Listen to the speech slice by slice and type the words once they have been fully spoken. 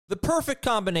The perfect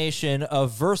combination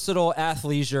of versatile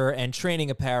athleisure and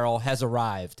training apparel has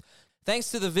arrived.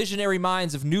 Thanks to the visionary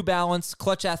minds of New Balance,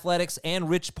 Clutch Athletics, and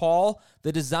Rich Paul,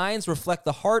 the designs reflect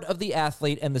the heart of the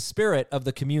athlete and the spirit of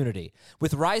the community.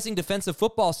 With rising defensive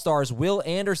football stars Will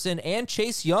Anderson and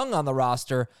Chase Young on the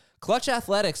roster, Clutch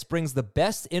Athletics brings the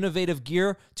best innovative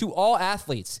gear to all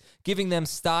athletes, giving them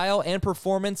style and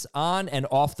performance on and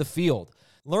off the field.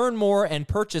 Learn more and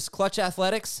purchase Clutch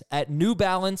Athletics at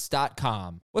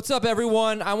newbalance.com. What's up,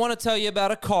 everyone? I want to tell you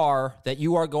about a car that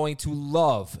you are going to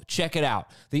love. Check it out.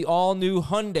 The all-new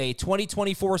Hyundai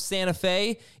 2024 Santa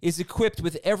Fe is equipped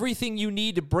with everything you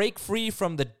need to break free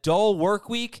from the dull work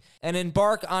week and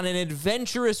embark on an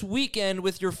adventurous weekend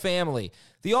with your family.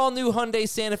 The all-new Hyundai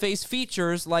Santa Fe's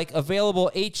features like available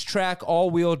H-Track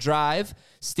all-wheel drive,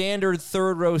 standard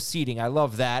third-row seating, I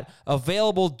love that,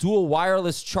 available dual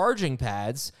wireless charging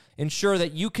pads, ensure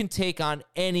that you can take on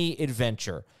any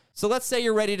adventure. So let's say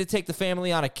you're ready to take the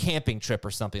family on a camping trip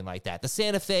or something like that. The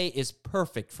Santa Fe is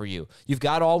perfect for you. You've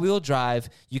got all-wheel drive.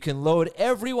 You can load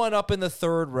everyone up in the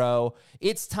third row.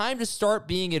 It's time to start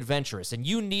being adventurous, and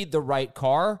you need the right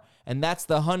car, and that's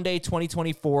the Hyundai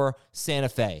 2024 Santa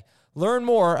Fe. Learn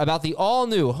more about the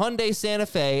all-new Hyundai Santa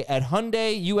Fe at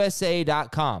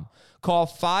HyundaiUSA.com. Call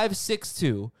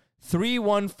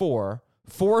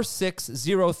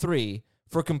 562-314-4603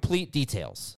 for complete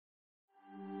details.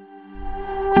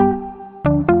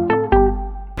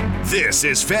 This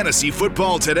is Fantasy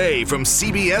Football Today from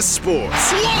CBS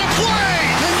Sports. What a play!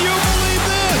 Can you believe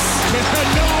this?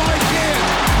 No, I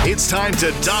can't. It's time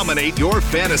to dominate your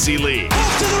fantasy league.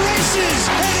 Off to the races,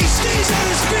 and he stays on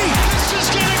his feet. This is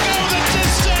going to go the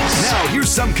distance. Now, here's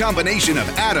some combination of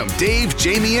Adam, Dave,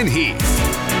 Jamie, and Heath.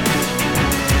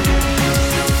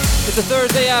 It's a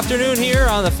Thursday afternoon here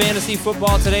on the Fantasy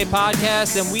Football Today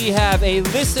podcast, and we have a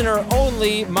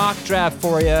listener-only mock draft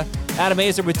for you. Adam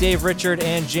Aizer with Dave Richard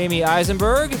and Jamie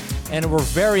Eisenberg, and we're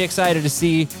very excited to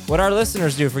see what our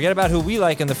listeners do. Forget about who we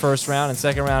like in the first round and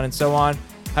second round and so on.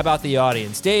 How about the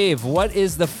audience? Dave, what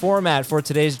is the format for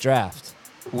today's draft?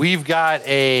 We've got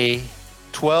a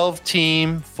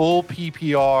 12-team, full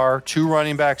PPR, 2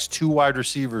 running backs, 2 wide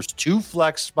receivers, 2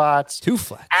 flex spots. 2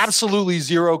 flex. Absolutely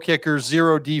 0 kickers,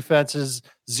 0 defenses,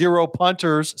 0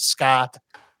 punters, Scott.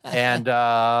 And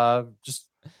just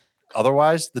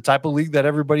otherwise, the type of league that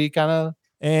everybody kind of...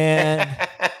 And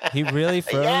he really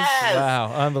froze? Yes!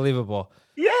 Wow, unbelievable.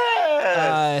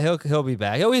 Yes! He'll be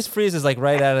back. He always freezes like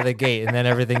right out of the gate, and then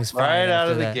everything's fine. Right out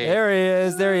after of the that. gate. There he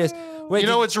is. Wait,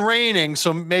 it's raining,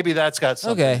 so maybe that's got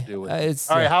something to do with it.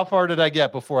 All right, how far did I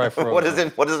get before I froze? What is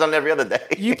it on every other day?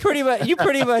 You pretty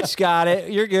much got it.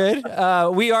 You're good.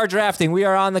 We are drafting. We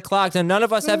are on the clock. Now, none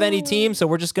of us have any team, so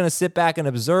we're just going to sit back and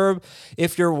observe.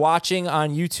 If you're watching on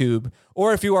YouTube,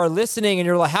 or if you are listening and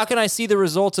you're like, how can I see the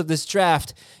results of this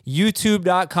draft?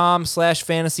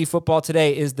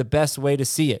 YouTube.com/fantasyfootballtoday is the best way to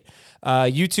see it.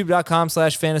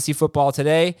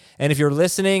 YouTube.com/fantasyfootballtoday. And if you're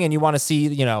listening and you want to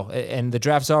see, and the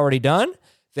draft's already done,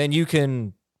 then you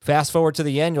can fast forward to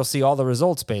the end. You'll see all the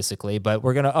results basically, but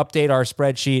we're going to update our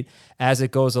spreadsheet as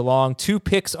it goes along. 2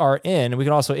 picks are in, and we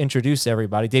can also introduce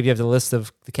everybody. Dave, you have the list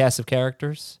of the cast of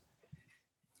characters?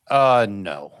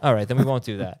 No. All right, then we won't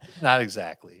do that. Not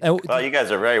exactly. Well, you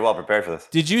guys are very well prepared for this.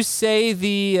 Did you say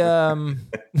the... I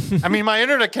mean, my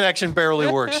internet connection barely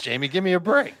works, Jamie. Give me a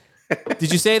break.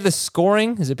 Did you say the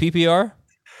scoring? Is it PPR?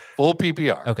 Full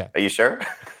PPR. Okay. Are you sure?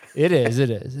 It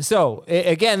is. So,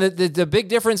 again, the big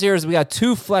difference here is we got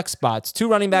 2 flex spots, 2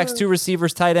 running backs, 2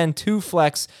 receivers, tight end, 2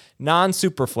 flex,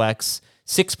 non-super flex,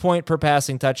 6 point per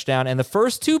passing touchdown. And the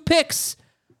first 2 picks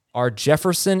are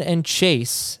Jefferson and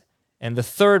Chase, and the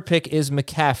third pick is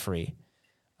McCaffrey.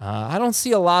 I don't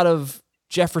see a lot of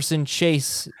Jefferson,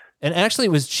 Chase, and actually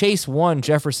it was Chase 1,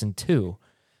 Jefferson 2.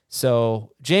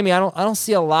 So, Jamie, I don't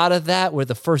see a lot of that where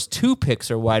the first 2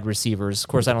 picks are wide receivers. Of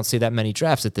course, I don't see that many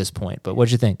drafts at this point, but what'd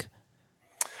you think?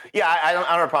 Yeah, I don't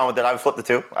have a problem with that. I would flip the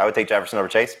 2. I would take Jefferson over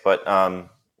Chase, but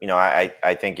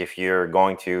I think if you're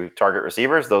going to target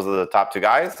receivers, those are the top 2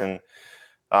 guys, and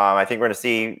I think we're going to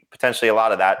see potentially a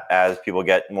lot of that as people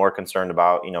get more concerned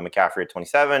about McCaffrey at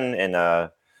 27, and I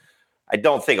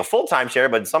don't think a full timeshare,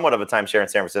 but somewhat of a timeshare in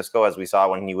San Francisco, as we saw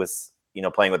when he was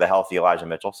playing with a healthy Elijah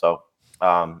Mitchell. So.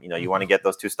 You want to get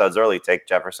those 2 studs early. Take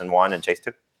Jefferson 1 and Chase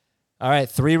 2. All right,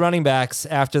 3 running backs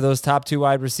after those top 2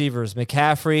 wide receivers: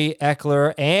 McCaffrey,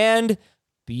 Eckler, and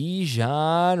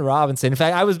Bijan Robinson. In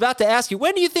fact, I was about to ask you,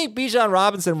 when do you think Bijan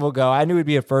Robinson will go? I knew he'd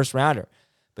be a first rounder,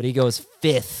 but he goes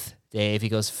 5th, Dave. He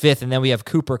goes 5th, and then we have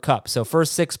Cooper Kupp. So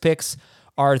first 6 picks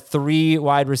are 3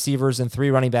 wide receivers and 3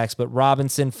 running backs, but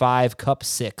Robinson 5, Kupp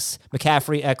 6.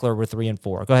 McCaffrey, Eckler were 3 and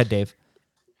 4. Go ahead, Dave.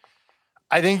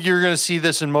 I think you're going to see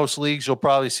this in most leagues. You'll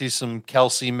probably see some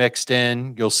Kelsey mixed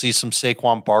in. You'll see some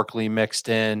Saquon Barkley mixed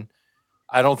in.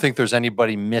 I don't think there's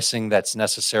anybody missing that's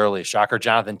necessarily a shocker.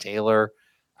 Jonathan Taylor.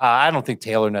 I don't think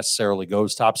Taylor necessarily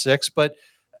goes top 6, but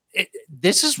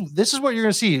this is what you're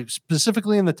going to see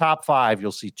specifically in the top 5.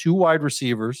 You'll see 2 wide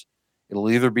receivers. It'll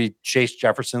either be Chase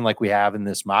Jefferson like we have in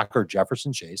this mock or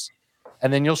Jefferson Chase.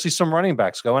 And then you'll see some running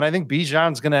backs go. And I think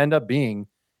Bijan's going to end up being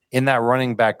in that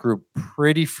running back group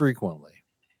pretty frequently.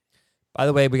 By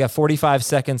the way, we got 45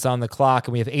 seconds on the clock,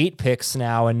 and we have 8 picks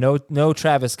now, and no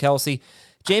Travis Kelce.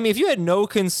 Jamie, if you had no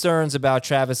concerns about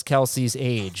Travis Kelce's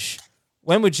age,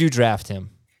 when would you draft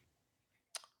him?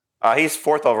 He's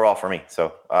 4th overall for me,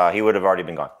 so he would have already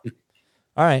been gone.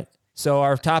 All right. So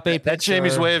our top 8 picks. That's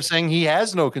Jamie's way of saying he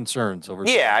has no concerns over.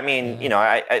 Yeah, I mean,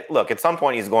 I look, at some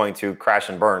point he's going to crash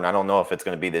and burn. I don't know if it's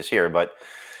going to be this year, but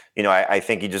I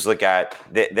think you just look at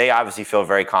they obviously feel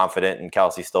very confident, and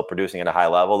Kelce's still producing at a high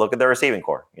level. Look at their receiving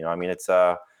core. It's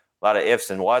a lot of ifs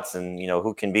and whats, and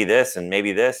who can be this and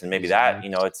maybe that.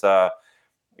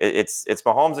 It's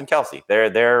Mahomes and Kelce.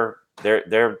 They're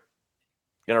going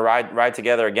to ride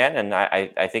together again, and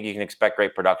I think you can expect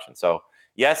great production. So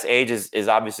yes, age is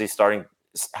obviously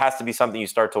has to be something you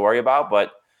start to worry about,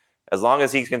 but as long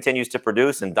as he continues to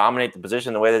produce and dominate the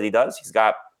position the way that he does, he's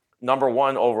got number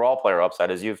 1 overall player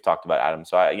upside, as you've talked about, Adam.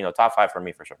 So top 5 for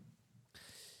me for sure.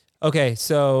 Okay,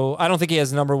 so I don't think he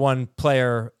has number 1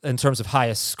 player in terms of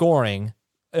highest scoring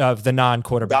of the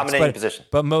non-quarterbacks, dominating position,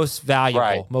 but most valuable.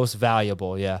 Right. Most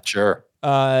valuable, yeah. Sure.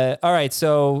 All right,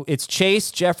 so it's Chase,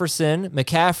 Jefferson,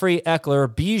 McCaffrey, Eckler,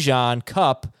 Bijan,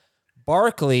 Kupp,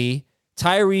 Barkley,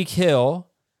 Tyreek Hill,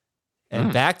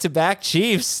 and back-to-back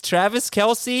Chiefs, Travis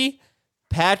Kelce,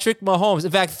 Patrick Mahomes.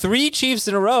 In fact, 3 Chiefs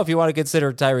in a row if you want to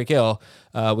consider Tyreek Hill,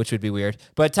 which would be weird.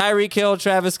 But Tyreek Hill,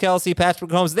 Travis Kelce, Patrick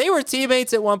Mahomes, they were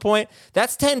teammates at one point.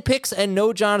 That's 10 picks and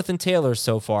no Jonathan Taylor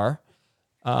so far.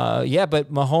 But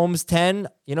Mahomes 10,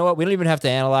 you know what? We don't even have to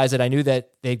analyze it. I knew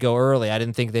that they'd go early. I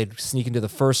didn't think they'd sneak into the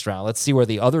first round. Let's see where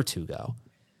the other 2 go.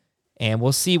 And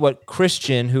we'll see what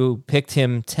Christian, who picked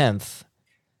him 10th,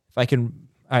 if I can.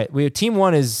 All right, team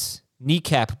 1 is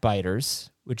Kneecap Biters,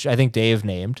 which I think Dave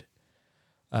named.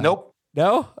 Nope.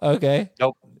 No? Okay.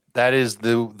 Nope. That is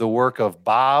the work of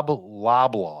Bob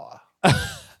Loblaw.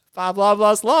 Bob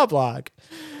Loblaw's Law Blog.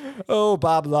 Oh,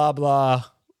 Bob Loblaw.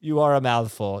 You are a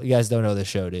mouthful. You guys don't know the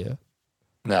show, do you?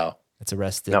 No. It's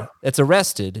Arrested. No. It's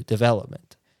Arrested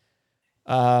Development.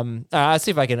 Let's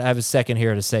see if I have a second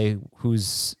here to say who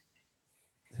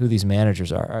these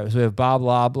managers are. All right, so we have Bob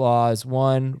Loblaw is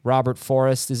 1. Robert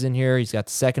Forrest is in here. He's got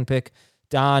the 2nd pick.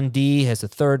 Don D has the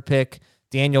 3rd pick.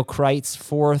 Daniel Kreitz,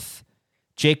 4th.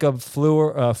 Jacob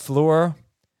Fleur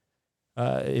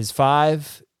is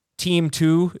 5. Team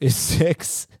 2 is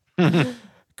 6.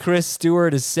 Chris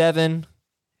Stewart is 7.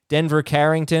 Denver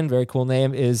Carrington, very cool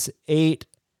name, is 8.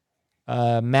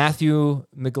 Matthew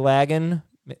McLagan,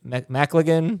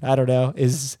 I don't know,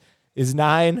 is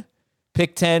 9.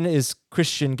 Pick 10 is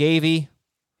Christian Gavey.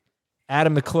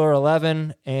 Adam McClure,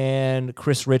 11. And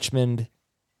Chris Richmond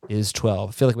is 12.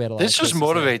 I feel like we had a lot This of just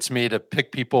motivates me to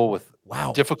pick people with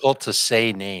difficult to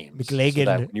say names. McLagan. So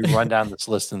that when you run down this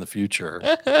list in the future.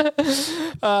 Look at this.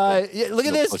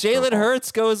 Jalen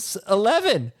Hurts goes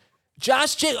 11.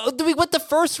 Josh Jacobs, we went the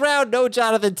first round, no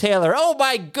Jonathan Taylor. Oh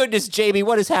my goodness, Jamie,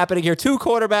 what is happening here? 2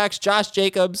 quarterbacks, Josh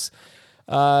Jacobs,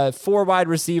 4 wide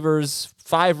receivers,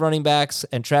 5 running backs,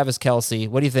 and Travis Kelce.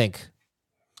 What do you think?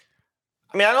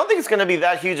 I mean, I don't think it's going to be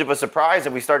that huge of a surprise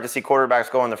if we start to see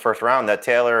quarterbacks go in the first round, that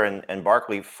Taylor and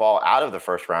Barkley fall out of the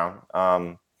first round.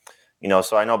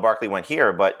 So I know Barkley went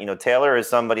here, but, Taylor is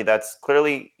somebody that's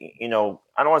clearly, I don't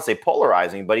want to say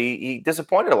polarizing, but he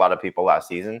disappointed a lot of people last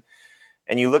season.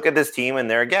 And you look at this team, and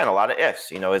there again, a lot of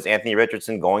ifs. Is Anthony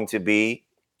Richardson going to be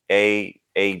a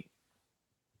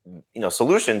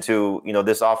solution to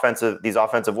these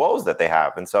offensive woes that they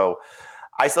have? And so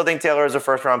I still think Taylor is a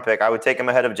first round pick. I would take him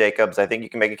ahead of Jacobs. I think you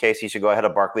can make a case he should go ahead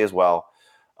of Barkley as well,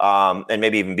 and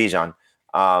maybe even Bijan.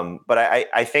 But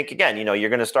I think again, you're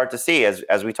going to start to see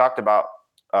as we talked about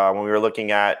when we were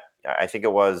looking at, I think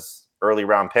it was early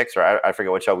round picks, or I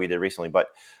forget what show we did recently, but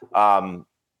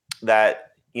that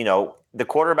the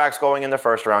quarterback's going in the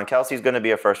first round. Kelsey's going to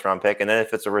be a first round pick. And then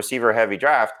if it's a receiver heavy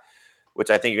draft, which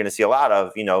I think you're going to see a lot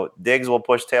of, Diggs will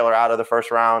push Taylor out of the first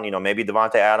round. Maybe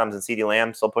Devontae Adams and CeeDee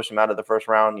Lamb still push him out of the first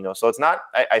round. So it's not,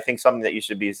 I think, something that you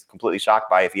should be completely shocked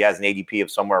by if he has an ADP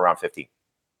of somewhere around 50.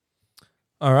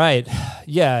 All right.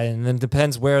 Yeah, and then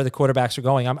depends where the quarterbacks are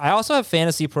going. I also have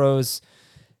Fantasy Pros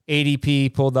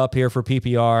ADP pulled up here for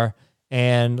PPR.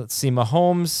 And let's see,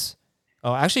 Mahomes.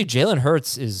 Oh, actually, Jalen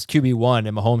Hurts is QB1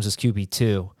 and Mahomes is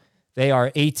QB2. They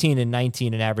are 18 and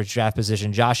 19 in average draft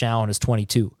position. Josh Allen is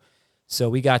 22. So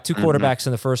we got two quarterbacks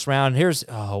in the first round. Here's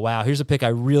a pick I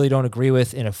really don't agree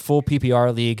with in a full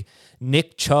PPR league.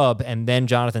 Nick Chubb and then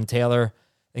Jonathan Taylor.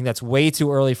 I think that's way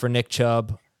too early for Nick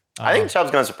Chubb. I think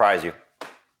Chubb's going to surprise you.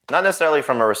 Not necessarily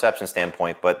from a reception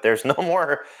standpoint, but there's no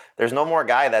more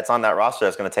guy that's on that roster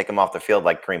that's going to take him off the field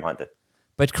like Kareem Hunt did.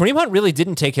 But Kareem Hunt really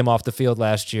didn't take him off the field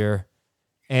last year,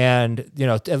 and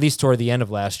at least toward the end of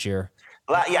last year.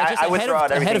 I would throw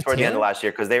out everything toward the end of last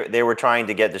year because they were trying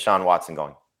to get Deshaun Watson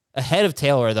going. Ahead of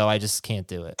Taylor, though, I just can't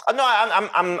do it. No,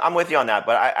 I'm with you on that,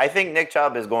 but I think Nick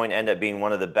Chubb is going to end up being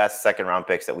one of the best second-round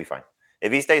picks that we find.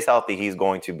 If he stays healthy, he's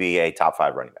going to be a top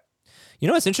 5 running back. You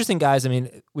know what's interesting, guys? I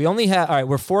mean, we only have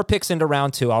we're 4 picks into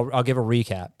round 2. I'll give a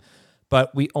recap,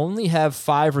 but we only have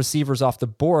 5 receivers off the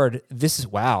board. This is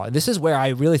where I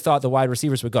really thought the wide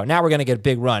receivers would go. Now we're going to get a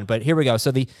big run, but here we go.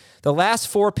 So the last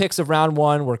 4 picks of round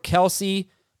 1 were Kelsey,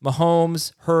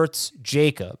 Mahomes, Hurts,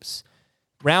 Jacobs.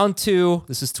 Round 2,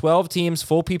 this is 12 teams,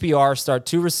 full PPR. Start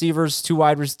 2 receivers,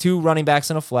 2 running backs,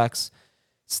 and a flex.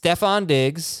 Stephon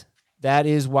Diggs, that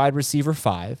is wide receiver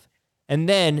 5, and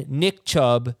then Nick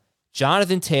Chubb,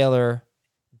 Jonathan Taylor,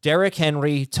 Derrick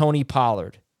Henry, Tony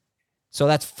Pollard. So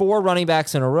that's 4 running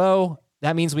backs in a row.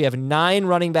 That means we have 9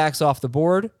 running backs off the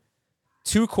board,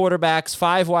 2 quarterbacks,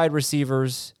 5 wide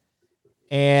receivers,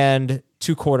 and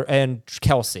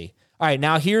Kelsey. All right,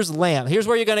 now here's Lamb. Here's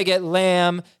where you're going to get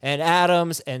Lamb and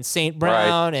Adams and St.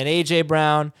 Brown and A.J.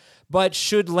 Brown. But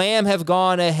should Lamb have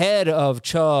gone ahead of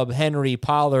Chubb, Henry,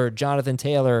 Pollard, Jonathan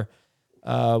Taylor?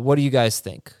 What do you guys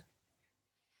think?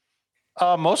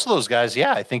 Most of those guys,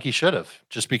 yeah, I think he should have,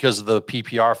 just because of the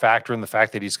PPR factor and the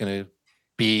fact that he's going to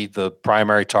be the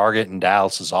primary target in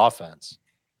Dallas's offense.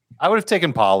 I would have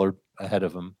taken Pollard ahead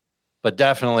of him, but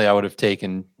definitely I would have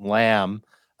taken Lamb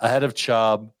ahead of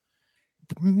Chubb,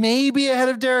 maybe ahead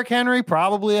of Derrick Henry,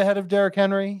 probably ahead of Derrick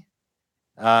Henry,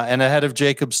 and ahead of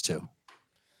Jacobs too.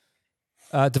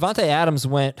 Devontae Adams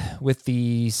went with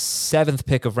the 7th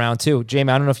pick of round 2.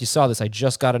 Jamie, I don't know if you saw this. I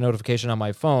just got a notification on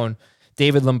my phone.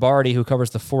 David Lombardi, who covers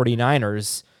the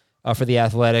 49ers for The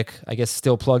Athletic, I guess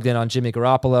still plugged in on Jimmy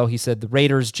Garoppolo. He said the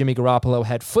Raiders' Jimmy Garoppolo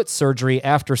had foot surgery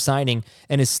after signing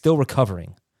and is still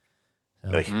recovering.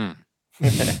 So.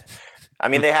 I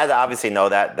mean, they had to obviously know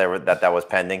that that was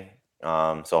pending.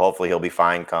 So hopefully he'll be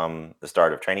fine come the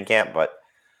start of training camp. But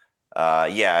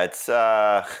it's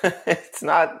it's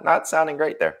not sounding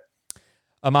great there.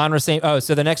 Amon-Ra St.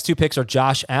 So the next 2 picks are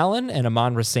Josh Allen and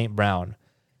Amon-Ra St. Brown.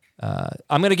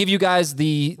 I'm going to give you guys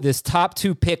this top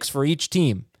 2 picks for each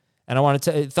team. And I want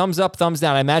to thumbs up, thumbs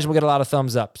down. I imagine we'll get a lot of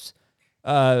thumbs ups.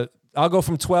 I'll go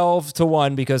from 12 to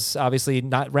 1 because obviously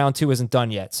round 2 isn't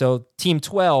done yet. So team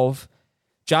 12,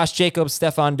 Josh Jacobs,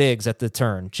 Stephon Diggs at the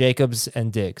turn. Jacobs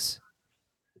and Diggs.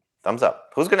 Thumbs up.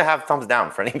 Who's going to have thumbs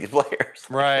down for any of these players?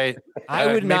 Right. I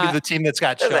would maybe not. The team that's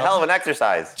got That's a hell of an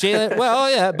exercise. Jalen. Well,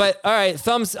 yeah, but all right.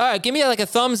 Thumbs. All right. Give me like a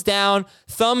thumbs down,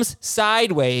 thumbs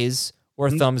sideways,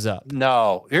 or thumbs up.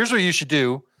 No. Here's what you should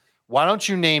do. Why don't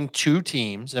you name 2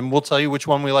 teams, and we'll tell you which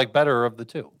one we like better of the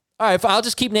 2. All right. I'll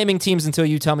just keep naming teams until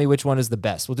you tell me which one is the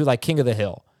best. We'll do like King of the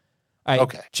Hill. All right.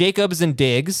 Okay. Jacobs and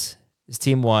Diggs is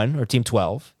team 1 or team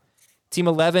 12. Team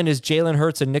 11 is Jalen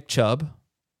Hurts and Nick Chubb.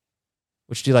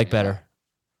 Which do you like better?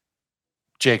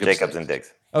 Jacobs and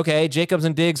Diggs. Okay, Jacobs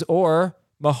and Diggs or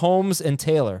Mahomes and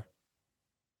Taylor.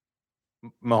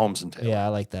 Mahomes and Taylor. Yeah, I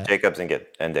like that. Jacobs and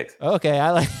Diggs. Okay,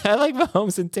 I like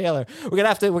Mahomes and Taylor. We're gonna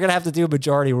have to do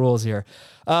majority rules here.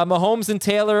 Mahomes and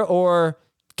Taylor or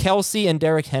Kelsey and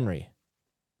Derrick Henry.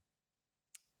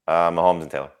 Mahomes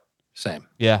and Taylor. Same.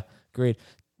 Yeah, agreed.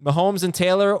 Mahomes and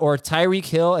Taylor or Tyreek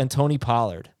Hill and Tony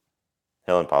Pollard.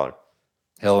 Hill and Pollard.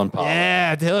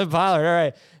 Yeah, Hill and Pollard. All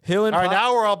right. All right,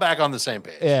 now we're all back on the same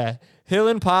page. Yeah. Hill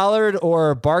and Pollard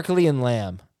or Barkley and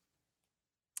Lamb?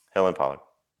 Hill and Pollard.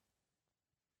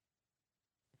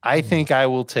 I think I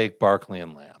will take Barkley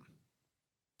and Lamb.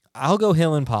 I'll go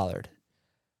Hill and Pollard.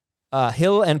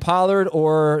 Hill and Pollard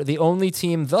or the only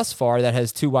team thus far that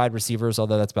has 2 wide receivers,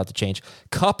 although that's about to change.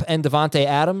 Kupp and Devontae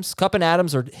Adams. Kupp and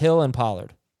Adams or Hill and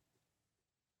Pollard?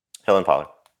 Hill and Pollard.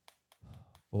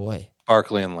 Boy.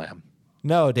 Barkley and Lamb.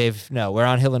 No, Dave. No, we're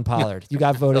on Hill and Pollard. You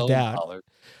got voted down. All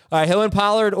right, Hill and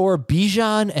Pollard or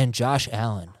Bijan and Josh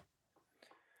Allen?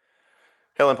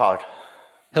 Hill and Pollard.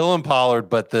 Hill and Pollard,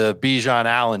 but the Bijan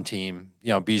Allen team,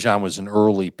 Bijan was an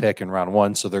early pick in round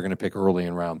 1, so they're going to pick early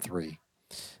in round 3.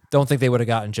 Don't think they would have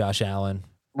gotten Josh Allen.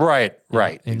 Right.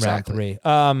 In exactly.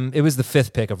 round 3. It was the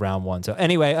 5th pick of round 1. So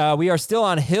anyway, we are still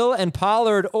on Hill and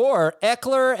Pollard or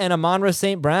Eckler and Amon-Ra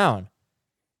St. Brown.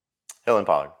 Hill and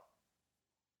Pollard.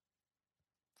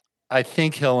 I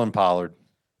think Hill and Pollard.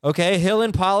 Okay, Hill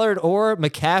and Pollard or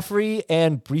McCaffrey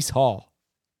and Breece Hall.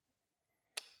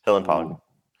 Hill and Pollard.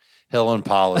 Hill and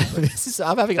Pollard.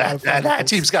 I'm having a lot of fun. That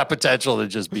team's got potential to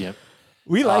just be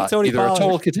We like Tony either Pollard. a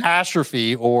total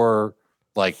catastrophe or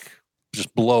like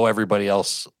just blow everybody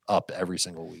else up every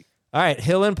single week. All right,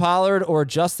 Hill and Pollard or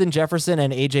Justin Jefferson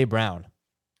and A.J. Brown.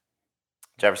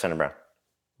 Jefferson and Brown.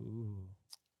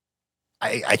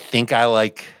 I think I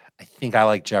like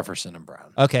Jefferson and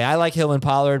Brown. Okay, I like Hill and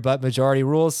Pollard, but majority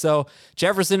rules. So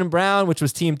Jefferson and Brown, which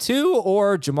was team 2,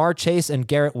 or Jamar Chase and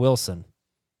Garrett Wilson?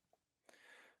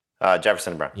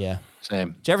 Jefferson and Brown. Yeah.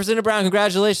 Same. Jefferson and Brown,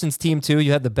 congratulations, team 2.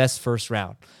 You had the best first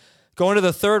round. Going to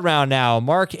the third round now,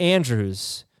 Mark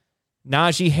Andrews,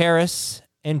 Najee Harris,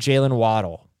 and Jalen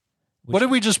Waddle. What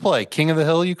did we just play? King of the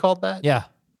Hill, you called that? Yeah.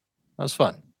 That was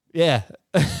fun. Yeah.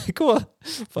 Cool.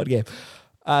 Fun game.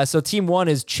 So team 1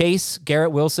 is Chase,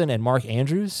 Garrett Wilson, and Mark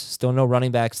Andrews. Still no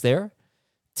running backs there.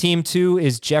 Team 2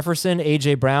 is Jefferson,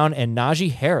 A.J. Brown, and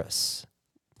Najee Harris.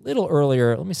 A little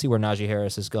earlier. Let me see where Najee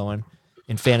Harris is going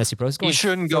in Fantasy Pro. He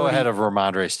shouldn't go ahead of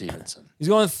Ramondre Stevenson. He's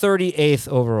going 38th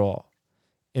overall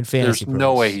in Fantasy Pro. There's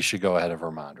no way he should go ahead of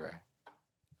Ramondre.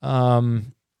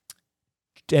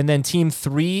 And then team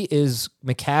 3 is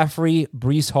McCaffrey,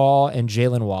 Breece Hall, and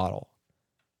Jalen Waddle.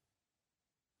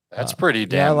 That's pretty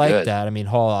damn Yeah, I like good. that. I mean,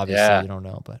 Hall, obviously, you don't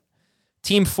know. But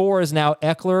team 4 is now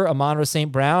Eckler, Amon-Ra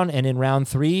St. Brown, and in round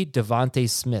 3, Devontae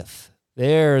Smith.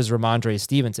 There's Ramondre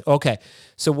Stevenson. Okay,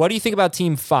 so what do you think about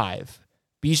team 5?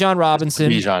 Bijan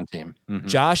Robinson, Bijan team. Mm-hmm.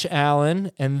 Josh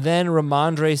Allen, and then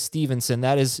Ramondre Stevenson.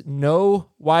 That is no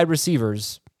wide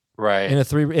receivers Right. in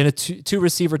a two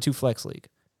receiver, 2 flex league.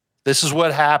 This is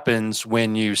what happens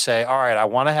when you say, all right, I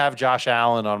want to have Josh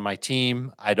Allen on my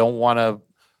team. I don't want to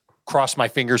cross my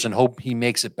fingers and hope he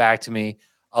makes it back to me.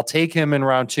 I'll take him in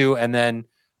round 2, and then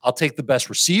I'll take the best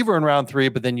receiver in round 3,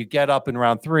 but then you get up in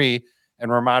round 3 and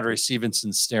Ramondre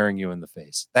Stevenson's staring you in the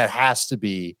face. That has to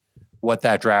be what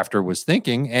that drafter was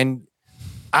thinking. And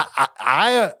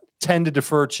I tend to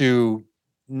defer to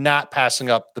not passing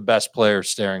up the best player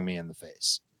staring me in the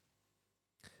face.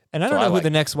 And I don't know who the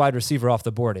next wide receiver off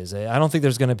the board is. I don't think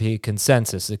there's going to be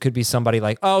consensus. It could be somebody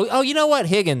like, oh, you know what?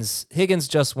 Higgins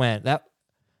just went. That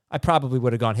I probably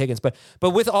would have gone Higgins. But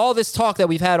with all this talk that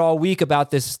we've had all week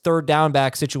about this third down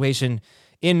back situation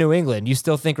in New England, you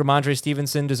still think Ramondre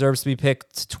Stevenson deserves to be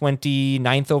picked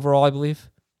 29th overall, I believe?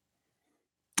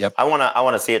 Yep. I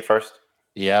wanna see it first.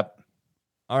 Yep.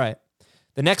 All right.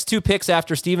 The next 2 picks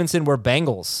after Stevenson were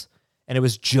Bengals, and it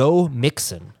was Joe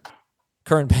Mixon,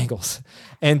 current Bengals,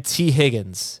 and T.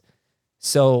 Higgins.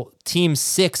 So team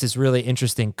 6 is really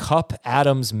interesting. Kupp,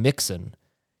 Adams, Mixon.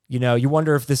 You know, you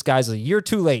wonder if this guy's a year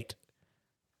too late.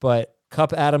 But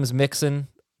Kupp, Adams, Mixon,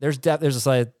 there's just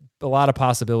like a lot of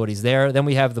possibilities there. Then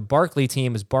we have the Barkley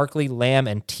team is Barkley, Lamb,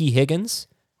 and T. Higgins.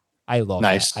 I love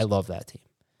that. I love that team.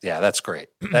 Yeah, that's great.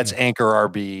 That's anchor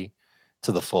RB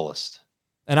to the fullest.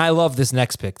 And I love this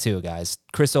next pick too, guys.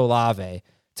 Chris Olave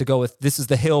to go with. This is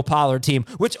the Hill Pollard team,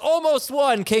 which almost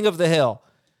won King of the Hill.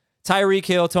 Tyreek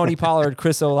Hill, Tony Pollard,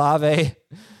 Chris Olave.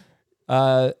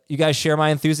 You guys share my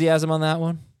enthusiasm on that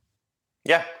one?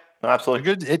 Yeah, no, absolutely.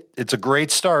 Good. It's a great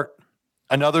start.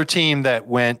 Another team that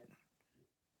went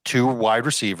 2 wide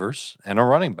receivers and a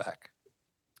running back.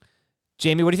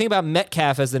 Jamie, what do you think about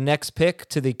Metcalf as the next pick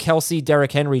to the Kelsey,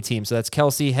 Derrick Henry team? So that's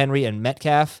Kelsey, Henry, and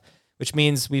Metcalf, which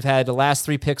means we've had the last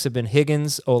 3 picks have been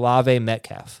Higgins, Olave,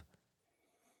 Metcalf.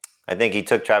 I think he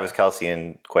took Travis Kelsey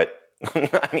and quit.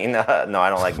 I mean, no, I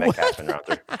don't like Metcalf in round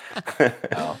 3.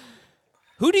 No.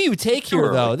 Who do you take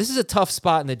here, though? This is a tough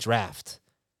spot in the draft.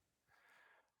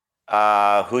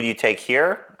 Who do you take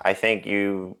here? I think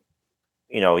ETN's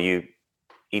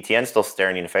still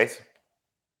staring you in the face.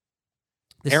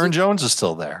 Aaron Jones is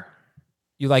still there.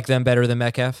 You like them better than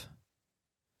Metcalf?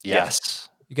 Yes.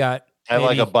 You got I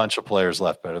like a bunch of players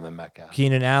left better than Metcalf.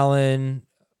 Keenan Allen.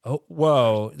 Oh,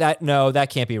 whoa. That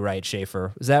can't be right,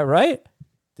 Schaefer. Is that right?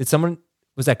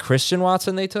 Was that Christian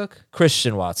Watson they took?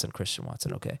 Christian Watson.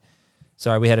 Okay.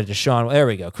 Sorry, we had a Deshaun. There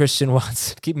we go. Christian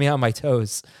Watson. Keep me on my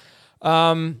toes.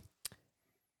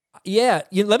 Yeah,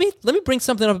 let me bring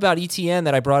something up about ETN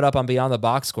that I brought up on Beyond the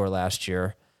Box Score last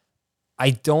year. I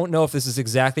don't know if this is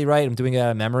exactly right. I'm doing it out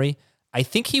of memory. I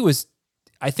think he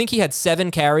had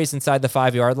 7 carries inside the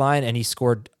 5-yard line, and he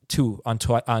scored 2 on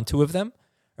 2 of them,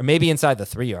 or maybe inside the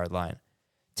 3-yard line.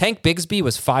 Tank Bigsby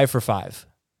was 5 for 5.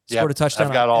 Scored a touchdown.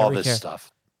 I've got all this carry.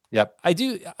 stuff. Yep. I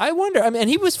do. I wonder. I mean, and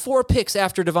he was 4 picks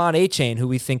after Devon Achane, who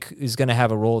we think is going to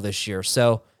have a role this year.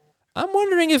 So I'm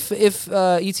wondering if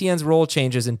ETN's role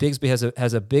changes and Bigsby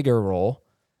has a bigger role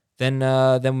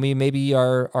than we maybe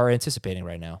are anticipating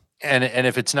right now. And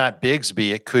if it's not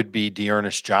Bigsby, it could be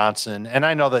Dearness Johnson. And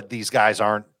I know that these guys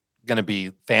aren't going to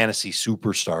be fantasy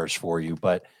superstars for you,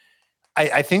 but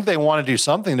I think they want to do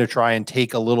something to try and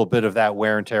take a little bit of that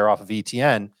wear and tear off of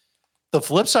ETN. The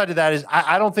flip side of that is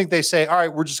I don't think they say, all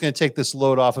right, we're just going to take this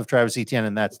load off of Travis Etienne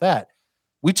and that's that.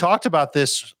 We talked about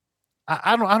this.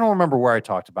 I don't remember where I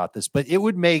talked about this, but it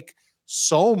would make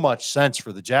so much sense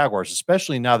for the Jaguars,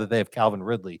 especially now that they have Calvin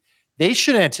Ridley. They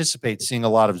should anticipate seeing a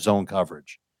lot of zone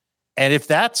coverage. And if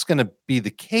that's going to be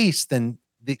the case, then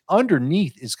the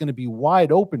underneath is going to be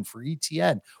wide open for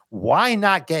ETN. Why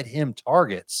not get him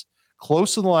targets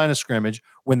close to the line of scrimmage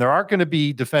when there aren't going to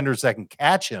be defenders that can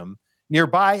catch him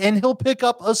nearby, and he'll pick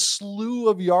up a slew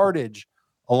of yardage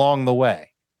along the way.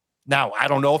 Now, I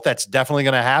don't know if that's definitely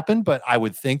going to happen, but I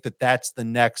would think that that's the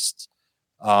next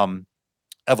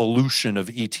evolution of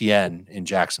ETN in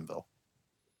Jacksonville.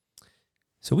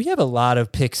 So we have a lot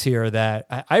of picks here that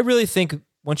I really think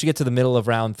once you get to the middle of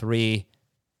round 3,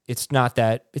 it's not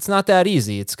that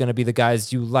easy. It's going to be the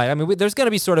guys you like. I mean, there's going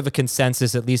to be sort of a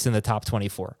consensus, at least in the top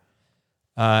 24,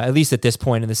 at least at this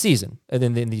point in the season, and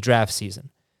in the draft season.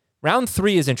 Round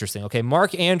 3 is interesting. Okay,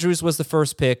 Mark Andrews was the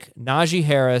first pick. Najee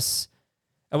Harris.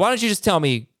 And why don't you just tell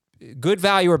me good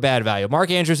value or bad value?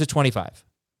 Mark Andrews at 25.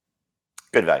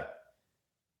 Good value.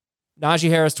 Najee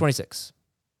Harris, 26.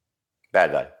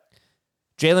 Bad value.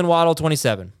 Jalen Waddle,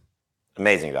 27.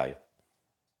 Amazing value.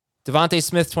 Devontae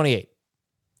Smith, 28.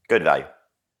 Good value.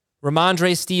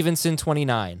 Ramondre Stevenson,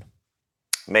 29.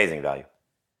 Amazing value.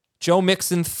 Joe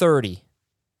Mixon, 30.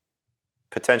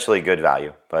 Potentially good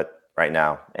value, but right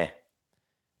now,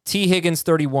 T. Higgins,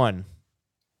 31.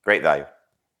 Great value.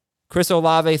 Chris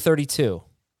Olave, 32.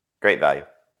 Great value.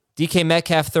 DK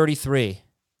Metcalf, 33.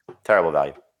 Terrible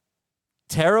value.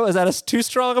 Terrible? Is that too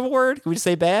strong of a word? Can we just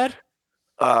say bad?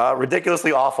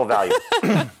 Ridiculously awful value.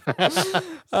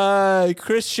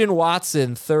 Christian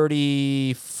Watson,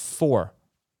 34.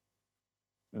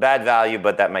 Bad value,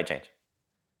 but that might change.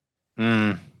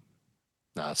 No,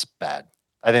 it's bad.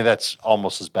 I think that's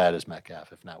almost as bad as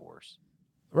Metcalf, if not worse.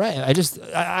 Right. I just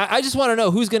want to know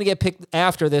who's going to get picked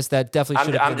after this. That definitely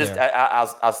should have been there.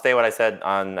 I'll stay what I said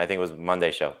on, I think it was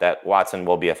Monday's show, that Watson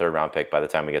will be a 3rd round pick by the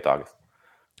time we get to August.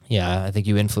 Yeah, I think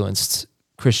you influenced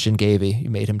Christian Gavey. You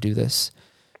made him do this.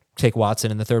 Take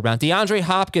Watson in the 3rd round. DeAndre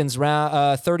Hopkins,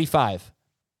 round 35.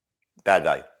 Bad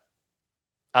value.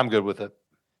 I'm good with it.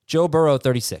 Joe Burrow,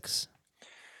 36.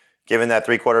 Given that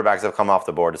 3 quarterbacks have come off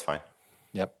the board, it's fine.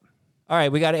 Yep. All right,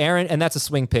 we got Aaron, and that's a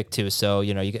swing pick too. So,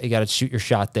 you got to shoot your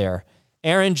shot there.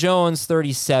 Aaron Jones,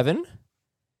 37.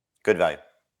 Good value.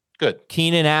 Good.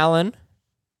 Keenan Allen.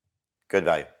 Good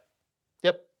value.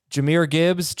 Yep. Jahmyr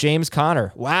Gibbs, James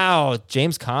Conner. Wow,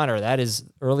 James Conner. That is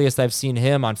earliest I've seen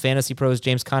him on Fantasy Pros.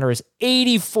 James Conner is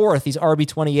 84th. He's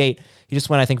RB28. He just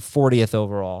went, I think, 40th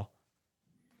overall.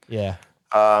 Yeah.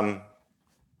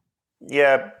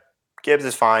 Yeah, Gibbs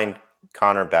is fine.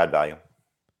 Conner, bad value.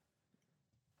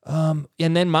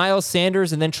 And then Miles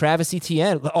Sanders, and then Travis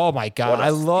Etienne. Oh my God, I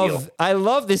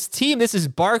love this team. This is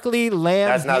Barkley, Lamb.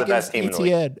 That's not Higgins, the best team in the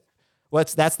league.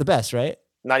 That's the best, right?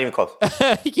 Not even close.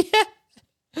 Yeah.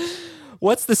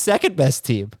 What's the second best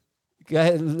team? Go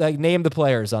ahead, name the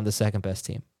players on the second best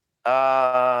team.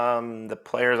 The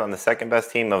players on the second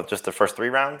best team of just the first 3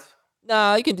 rounds.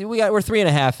 No, you can do. We're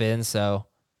 3.5 in, so.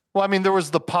 Well, I mean, there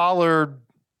was the Pollard,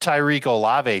 Tyreek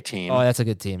Olave team. Oh, that's a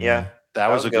good team. Yeah. That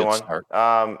was a good one. start.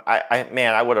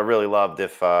 I would have really loved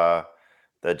if the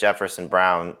Jefferson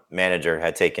Brown manager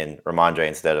had taken Ramondre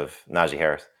instead of Najee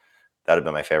Harris. That would have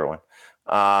been my favorite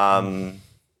one.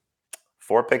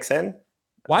 4 picks in.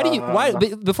 Why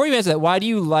before you answer that, why do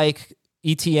you like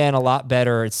ETN a lot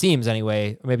better, it seems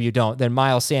anyway, or maybe you don't, than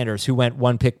Miles Sanders, who went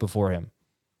 1 pick before him?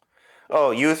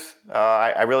 Oh, youth.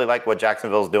 I really like what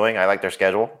Jacksonville's doing. I like their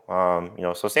schedule.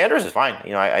 So Sanders is fine.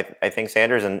 I think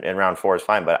Sanders in round 4 is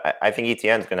fine, but I think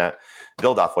ETN's going to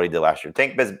build off what he did last year.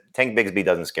 Tank Bigsby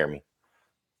doesn't scare me.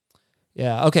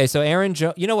 Yeah. Okay. So Aaron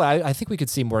Jones, you know what? I think we could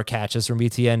see more catches from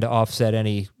ETN to offset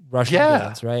any rushing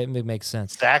gains, right? It makes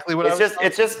sense. Exactly what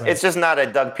it's just not a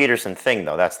Doug Peterson thing,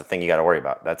 though. That's the thing you got to worry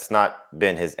about. That's not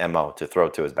been his MO to throw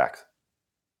to his backs.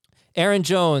 Aaron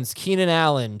Jones, Keenan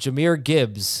Allen, Jahmyr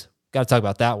Gibbs. Got to talk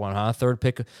about that one, huh? 3rd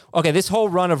pick. Okay, this whole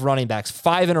run of running backs,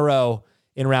 5 in a row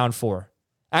in round 4.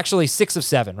 Actually, 6 of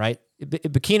 7, right?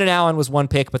 Keenan Allen was 1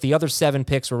 pick, but the other 7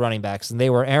 picks were running backs, and they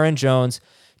were Aaron Jones,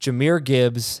 Jahmyr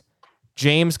Gibbs,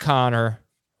 James Conner,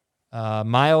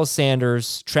 Miles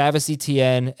Sanders, Travis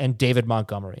Etienne, and David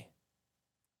Montgomery.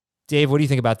 Dave, what do you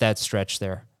think about that stretch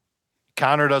there?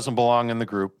 Conner doesn't belong in the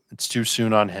group. It's too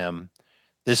soon on him.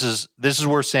 This is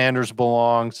where Sanders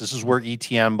belongs. This is where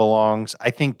ETN belongs.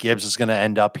 I think Gibbs is going to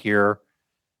end up here,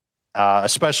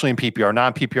 especially in PPR.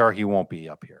 Non-PPR, he won't be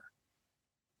up here.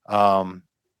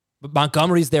 But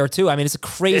Montgomery's there too. I mean, it's a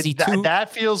crazy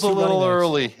that feels a little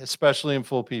early, especially in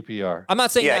full PPR. I'm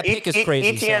not saying that pick is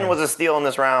crazy. ETN was a steal in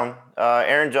this round.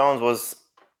 Aaron Jones was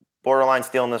borderline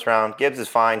steal in this round. Gibbs is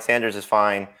fine. Sanders is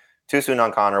fine. Too soon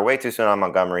on Connor. Way too soon on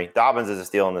Montgomery. Dobbins is a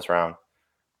steal in this round.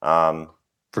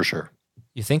 For sure.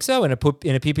 You think so in a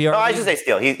PPR? No, I should say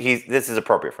steal. This is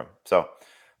appropriate for him. So,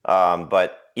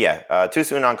 but yeah, too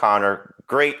soon on Connor.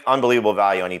 Great, unbelievable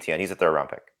value on ETN. He's a 3rd round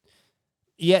pick.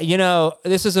 Yeah,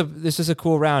 this is a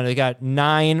cool round. They got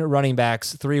 9 running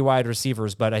backs, 3 wide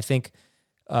receivers, but I think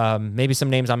maybe some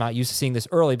names I'm not used to seeing this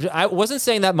early. But I wasn't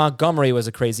saying that Montgomery was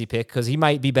a crazy pick because he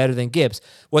might be better than Gibbs.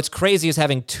 What's crazy is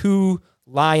having 2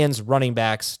 Lions running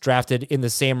backs drafted in the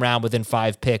same round within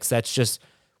 5 picks. That's just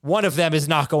one of them is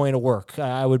not going to work.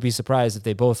 I would be surprised if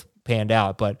they both panned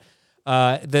out. But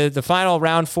the final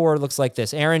round 4 looks like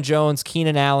this: Aaron Jones,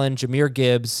 Keenan Allen, Jahmyr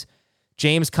Gibbs,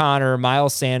 James Conner,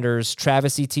 Miles Sanders,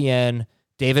 Travis Etienne,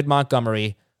 David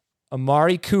Montgomery,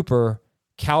 Amari Cooper,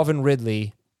 Calvin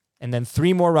Ridley, and then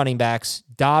 3 more running backs: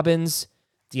 Dobbins,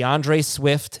 DeAndre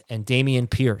Swift, and Dameon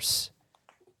Pierce.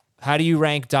 How do you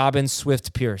rank Dobbins,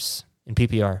 Swift, Pierce in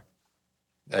PPR?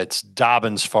 It's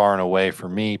Dobbins far and away for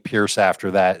me, Pierce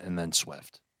after that, and then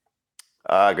Swift.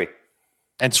 Agree.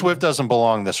 And Swift doesn't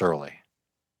belong this early.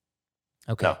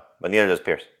 Okay. No, but neither does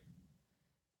Pierce.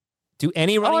 Do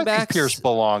any running I think backs? Pierce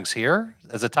belongs here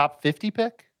as a top 50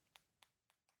 pick.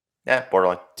 Yeah,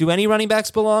 borderline. Do any running backs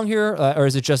belong here, or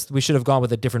is it just we should have gone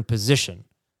with a different position?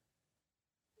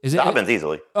 Is it Dobbins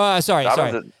easily. Sorry.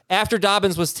 Dobbins After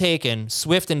Dobbins was taken,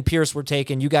 Swift and Pierce were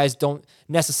taken. You guys don't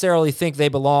necessarily think they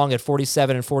belong at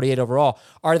 47 and 48 overall.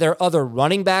 Are there other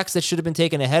running backs that should have been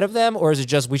taken ahead of them, or is it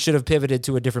just we should have pivoted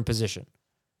to a different position?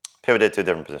 Pivoted to a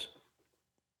different position.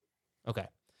 Okay.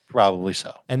 Probably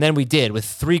so. And then we did with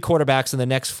 3 quarterbacks in the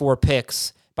next 4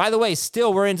 picks. By the way,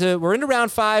 still we're into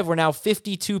round 5. We're now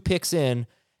 52 picks in,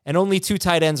 and only 2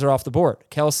 tight ends are off the board.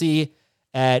 Kelsey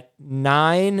at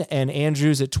 9 and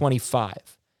Andrews at 25.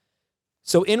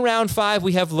 So in round 5,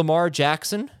 we have Lamar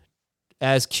Jackson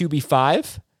as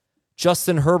QB5,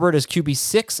 Justin Herbert as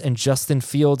QB6, and Justin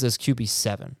Fields as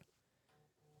QB7.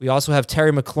 We also have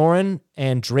Terry McLaurin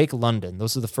and Drake London.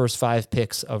 Those are the first 5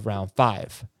 picks of round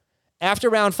 5. After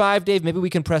round 5, Dave, maybe we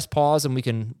can press pause and we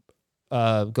can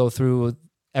go through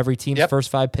every team's first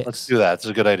 5 picks. Let's do that. It's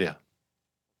a good idea.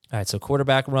 All right, so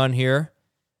quarterback run here.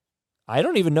 I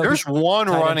don't even know. There's one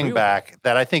running back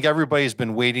that I think everybody's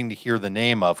been waiting to hear the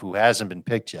name of who hasn't been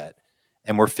picked yet,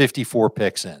 and we're 54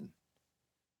 picks in.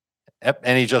 Yep,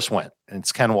 and he just went, and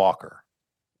it's Ken Walker.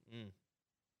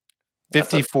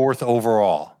 54th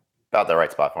overall. About the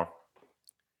right spot for him.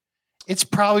 It's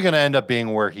probably going to end up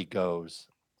being where he goes.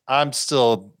 I'm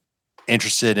still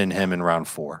interested in him in round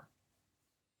 4.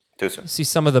 Too soon. See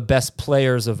some of the best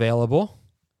players available.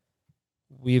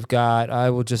 We've got.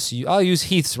 I'll use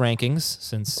Heath's rankings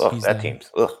since he's that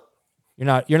team's. Ugh.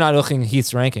 You're not looking at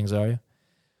Heath's rankings, are you?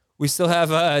 We still have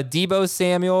Deebo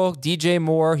Samuel, DJ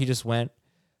Moore. He just went.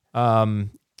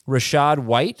 Rashad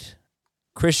White,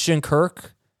 Christian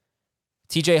Kirk,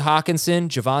 TJ Hawkinson,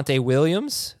 Javonte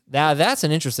Williams. Now that's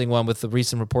an interesting one with the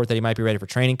recent report that he might be ready for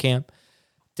training camp.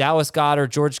 Dallas Goedert,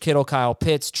 George Kittle, Kyle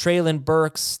Pitts, Treylon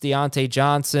Burks, Deontay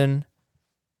Johnson.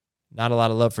 Not a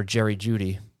lot of love for Jerry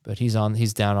Jeudy, but he's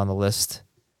down on the list.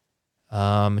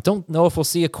 Don't know if we'll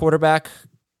see a quarterback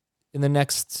in the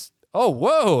next. Oh,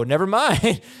 whoa! Never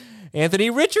mind. Anthony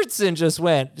Richardson just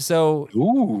went. So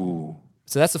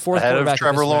that's the 4th ahead quarterback of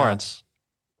Trevor this round. Lawrence.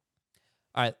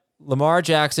 All right, Lamar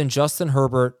Jackson, Justin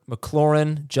Herbert,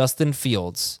 McLaurin, Justin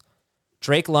Fields,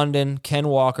 Drake London, Ken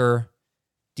Walker,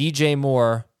 DJ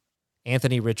Moore,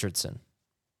 Anthony Richardson.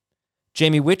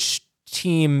 Jamie, which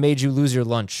team made you lose your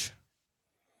lunch?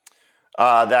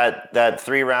 That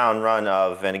 3-round run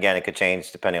of, and again, it could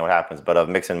change depending on what happens, but of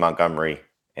Mixon, Montgomery,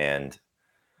 and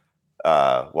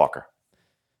Walker.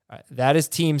 All right, that is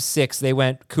team 6. They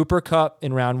went Cooper Kupp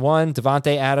in round 1,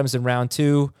 Devontae Adams in round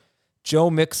 2, Joe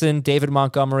Mixon, David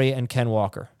Montgomery, and Ken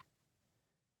Walker.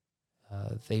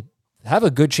 They have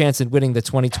a good chance at winning the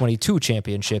 2022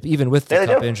 championship, even with the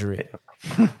Kupp injury.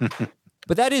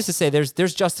 But that is to say,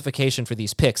 there's justification for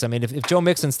these picks. I mean, if Joe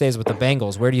Mixon stays with the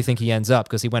Bengals, where do you think he ends up?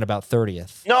 Because he went about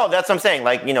 30th. No, that's what I'm saying.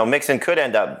 Like, Mixon could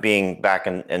end up being back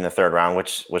in the 3rd round,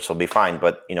 which will be fine.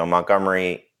 But,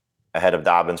 Montgomery ahead of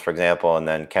Dobbins, for example, and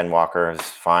then Ken Walker is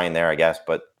fine there, I guess.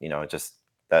 But, just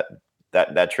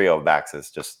that trio of backs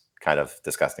is just kind of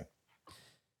disgusting.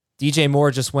 DJ Moore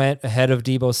just went ahead of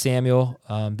Deebo Samuel.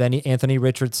 Then Anthony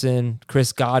Richardson,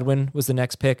 Chris Godwin was the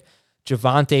next pick.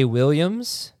 Javonte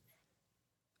Williams,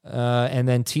 and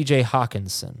then TJ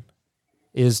Hawkinson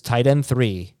is tight end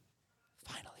 3.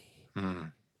 Finally.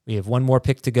 We have one more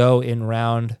pick to go in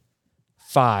round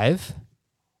 5.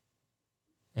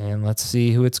 And let's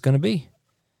see who it's going to be.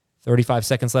 35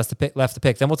 seconds left to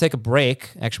pick. Then we'll take a break.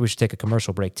 Actually, we should take a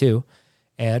commercial break too.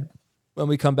 And when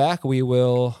we come back, we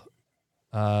will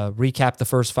recap the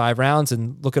first 5 rounds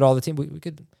and look at all the teams. We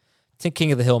could think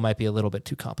King of the Hill might be a little bit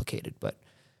too complicated, but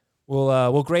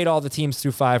we'll grade all the teams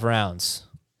through 5 rounds.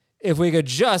 If we could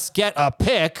just get a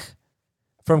pick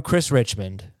from Chris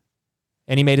Richmond,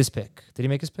 and he made his pick. Did he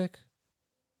make his pick?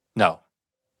 No,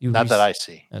 not that I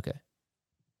see. Okay.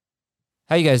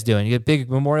 How you guys doing? You got big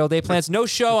Memorial Day plans? No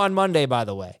show on Monday, by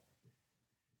the way.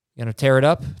 You gonna tear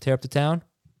up the town?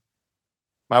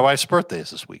 My wife's birthday is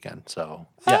this weekend, so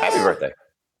yeah. Happy birthday.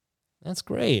 That's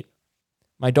great.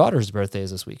 My daughter's birthday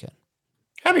is this weekend.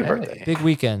 Happy birthday. Big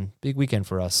weekend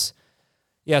for us.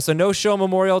 Yeah, so no show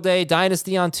Memorial Day.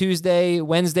 Dynasty on Tuesday.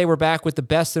 Wednesday, we're back with the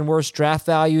best and worst draft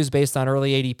values based on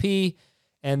early ADP.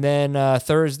 And then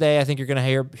Thursday, I think you're going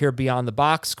to hear Beyond the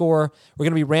Box Score. We're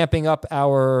going to be ramping up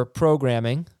our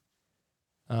programming.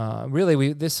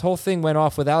 Really, this whole thing went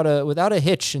off without a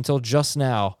hitch until just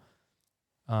now.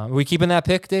 Are we keeping that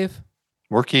pick, Dave?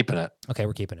 We're keeping it. Okay,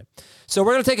 we're keeping it. So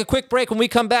we're going to take a quick break. When we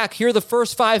come back, here are the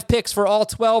first 5 picks for all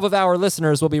 12 of our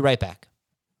listeners. We'll be right back.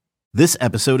 This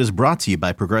episode is brought to you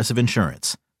by Progressive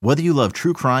Insurance. Whether you love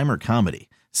true crime or comedy,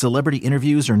 celebrity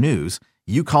interviews or news,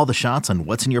 you call the shots on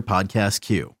what's in your podcast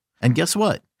queue. And guess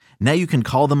what? Now you can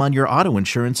call them on your auto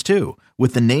insurance too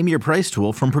with the Name Your Price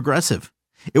tool from Progressive.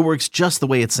 It works just the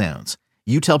way it sounds.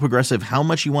 You tell Progressive how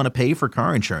much you want to pay for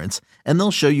car insurance, and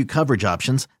they'll show you coverage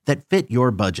options that fit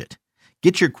your budget.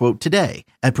 Get your quote today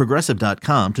at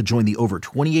Progressive.com to join the over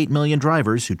 28 million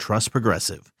drivers who trust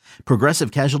Progressive.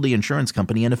 Progressive Casualty Insurance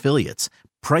Company and Affiliates.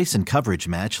 Price and coverage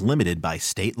match limited by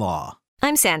state law.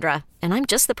 I'm Sandra, and I'm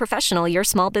just the professional your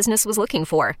small business was looking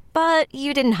for. But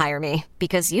you didn't hire me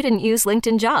because you didn't use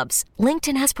LinkedIn Jobs.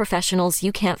 LinkedIn has professionals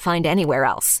you can't find anywhere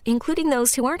else, including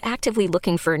those who aren't actively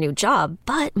looking for a new job,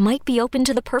 but might be open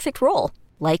to the perfect role,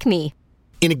 like me.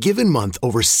 In a given month,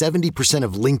 over 70%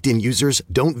 of LinkedIn users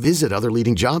don't visit other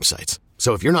leading job sites.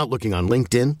 So if you're not looking on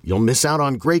LinkedIn, you'll miss out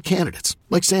on great candidates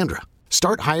like Sandra.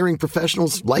 Start hiring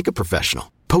professionals like a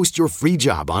professional. Post your free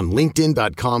job on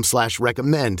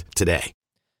linkedin.com/recommend today.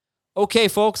 Okay,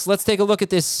 folks, let's take a look at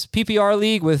this PPR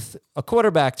league with a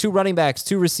quarterback, 2 running backs,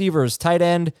 2 receivers, tight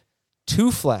end,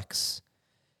 2 flex.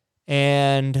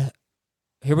 And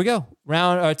here we go.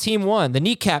 Team 1, the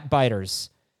Kneecap Biters.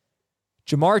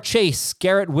 Jamar Chase,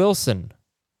 Garrett Wilson,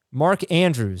 Mark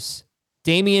Andrews,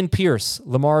 Damian Pierce,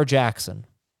 Lamar Jackson.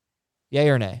 Yay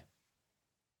or nay?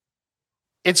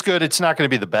 It's good. It's not going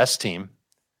to be the best team,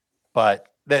 but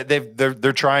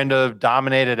they're trying to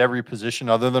dominate at every position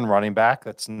other than running back.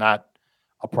 That's not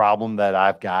a problem that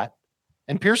I've got.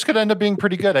 And Pierce could end up being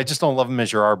pretty good. I just don't love him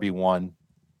as your RB1.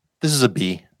 This is a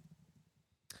B.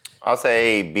 I'll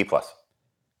say B+.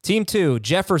 Team 2,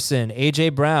 Jefferson, A.J.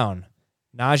 Brown,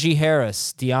 Najee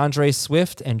Harris, DeAndre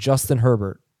Swift, and Justin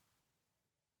Herbert.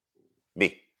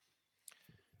 B.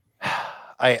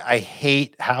 I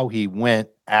hate how he went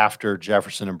after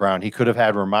Jefferson and Brown. He could have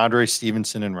had Ramondre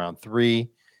Stevenson in round 3. He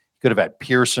could have had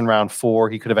Pierce in round 4.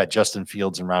 He could have had Justin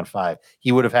Fields in round 5.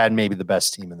 He would have had maybe the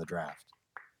best team in the draft.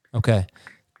 Okay.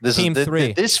 Team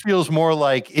 3. This feels more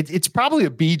like it's probably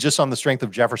a B just on the strength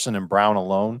of Jefferson and Brown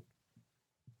alone.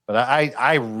 But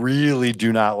I really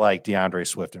do not like DeAndre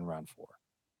Swift in round 4.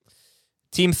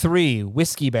 Team 3,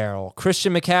 Whiskey Barrel,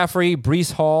 Christian McCaffrey,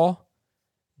 Breece Hall,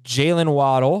 Jalen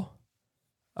Waddle,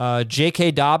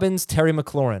 J.K. Dobbins, Terry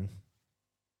McLaurin.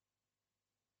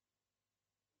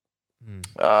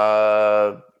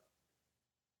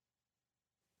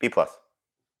 B+.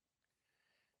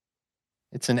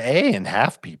 It's an A in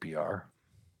half PPR.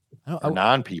 Or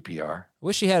non-PPR.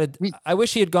 I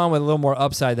wish he had gone with a little more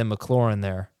upside than McLaurin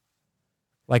there.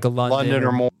 Like a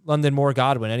London Moore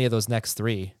Godwin, any of those next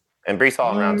 3. And Breece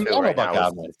Hall in round 2 right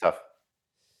now is tough.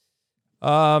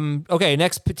 Okay,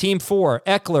 next team 4,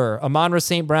 Eckler, Amon-Ra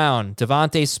St. Brown,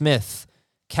 Devontae Smith,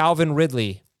 Calvin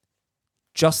Ridley,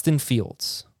 Justin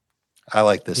Fields. I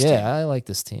like this team. Yeah, I like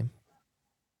this team.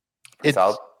 It's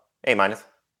solid. A-.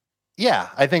 Yeah,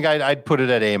 I think I'd put it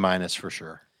at A- for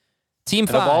sure. Team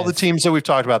 5. Of all the teams that we've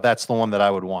talked about, that's the one that I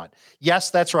would want.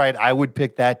 Yes, that's right. I would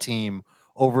pick that team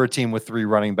over a team with 3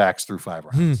 running backs through 5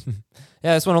 rounds.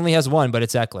 Yeah, this one only has 1, but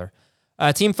it's Eckler.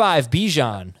 Team 5,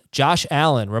 Bijan, Josh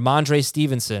Allen, Ramondre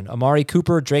Stevenson, Amari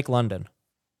Cooper, Drake London.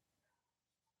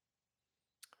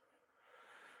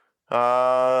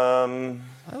 I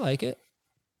like it.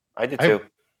 I do too.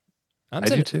 I'm I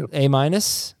do saying too. A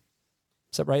minus.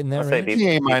 Is that right in there? I'll say Range? B,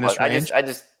 A B minus plus. range. I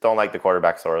just don't like the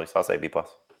quarterback so early, so I'll say B plus.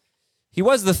 He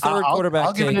was the third quarterback.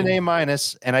 I'll give it an taken. A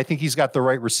minus, and I think he's got the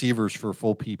right receivers for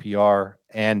full PPR.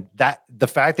 And that the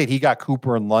fact that he got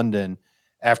Cooper in London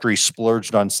after he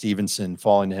splurged on Stevenson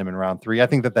falling to him in round 3, I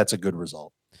think that's a good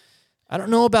result. I don't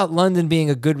know about London being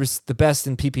the best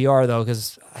in PPR though,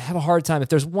 because I have a hard time. If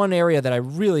there's one area that I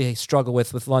really struggle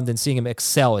with London, seeing him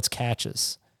excel, it's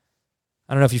catches.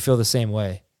 I don't know if you feel the same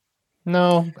way.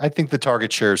 No, I think the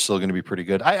target share is still going to be pretty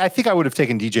good. I think I would have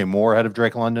taken DJ Moore ahead of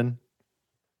Drake London.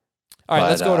 All right, But,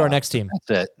 let's go to our next team.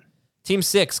 That's it. Team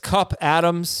 6, Kupp,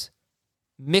 Adams,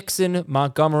 Mixon,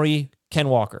 Montgomery, Ken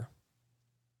Walker.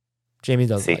 Jamie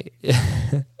doesn't like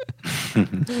it.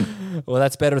 Well,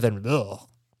 that's better than ugh. All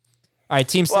right,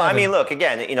 Team 7. Well, I mean, look,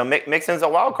 again, Mixon's a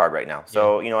wild card right now.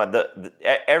 So,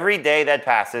 every day that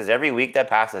passes, every week that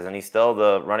passes, and he's still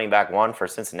the running back 1 for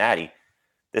Cincinnati,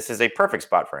 this is a perfect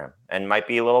spot for him and might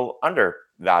be a little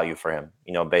undervalue for him,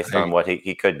 based on what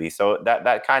he could be. So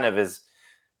that kind of is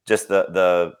just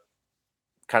the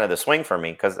kind of the swing for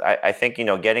me, because I think,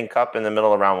 getting Kupp in the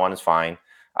middle of round 1 is fine.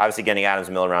 Obviously, getting Adams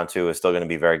in the middle of round 2 is still going to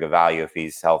be very good value if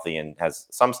he's healthy and has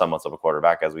some semblance of a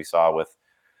quarterback, as we saw with,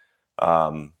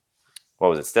 what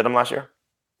was it, Stidham last year?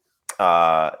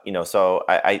 So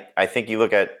I think you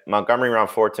look at Montgomery round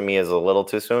 4 to me is a little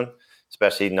too soon,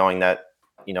 especially knowing that,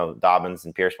 Dobbins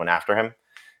and Pierce went after him.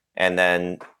 And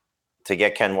then to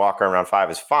get Ken Walker in round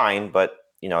 5 is fine, but,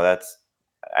 that's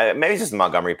maybe it's just the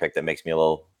Montgomery pick that makes me a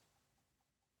little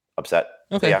upset.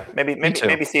 Okay. So yeah,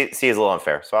 maybe C is a little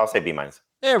unfair. So I'll say B minus.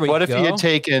 There we go. What if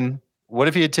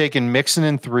he had taken Mixon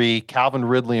in 3, Calvin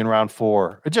Ridley in round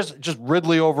 4? Just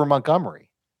Ridley over Montgomery.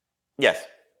 Yes.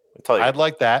 Totally. I'd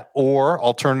like that. Or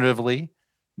alternatively,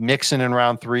 Mixon in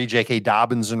round 3, J.K.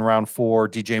 Dobbins in round 4,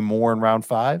 DJ Moore in round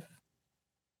 5.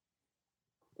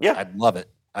 Yeah. I'd love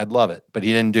it. But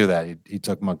he didn't do that. He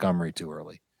took Montgomery too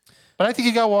early. But I think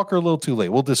he got Walker a little too late.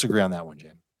 We'll disagree on that one,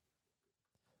 Jim.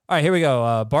 All right, here we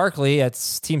go. Barkley,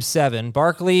 that's Team 7.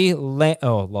 Barkley,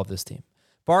 love this team.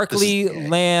 Barkley,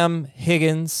 Lamb,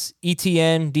 Higgins,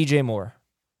 ETN, DJ Moore.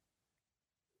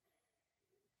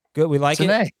 Good, we like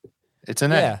it. It's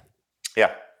an A.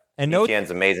 Yeah. And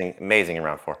ETN's amazing in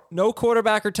round 4. No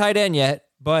quarterback or tight end yet,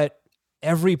 but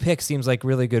every pick seems like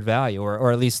really good value,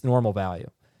 or at least normal value.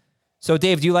 So,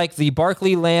 Dave, do you like the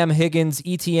Barkley, Lamb, Higgins,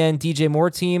 ETN, DJ Moore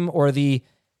team, or the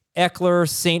Eckler,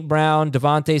 St. Brown,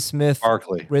 Devontae Smith,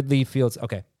 Barkley, Ridley, Fields?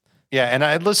 Okay. Yeah, and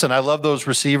I love those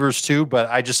receivers too, but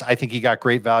I think he got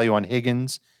great value on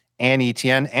Higgins and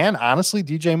ETN, and honestly,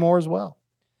 DJ Moore as well.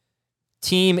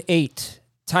 Team 8,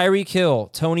 Tyreek Hill,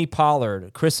 Tony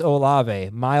Pollard, Chris Olave,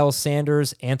 Miles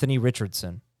Sanders, Anthony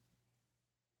Richardson.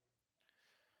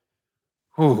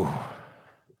 Ooh.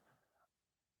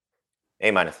 A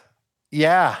minus.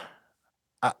 Yeah.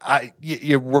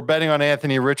 We're betting on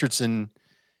Anthony Richardson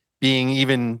being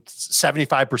even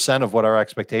 75% of what our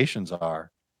expectations are.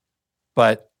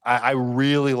 But I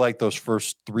really like those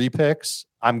first 3 picks.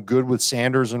 I'm good with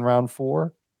Sanders in round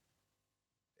 4.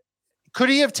 Could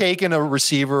he have taken a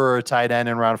receiver or a tight end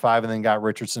in round 5 and then got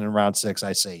Richardson in round 6?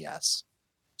 I say yes.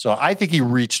 So I think he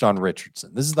reached on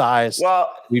Richardson. This is the highest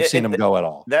we've seen him go at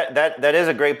all. That is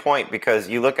a great point, because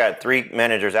you look at 3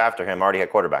 managers after him already had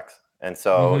quarterbacks. And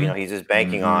so, he's just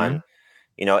banking on,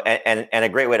 and a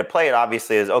great way to play it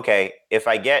obviously is, okay, if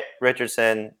I get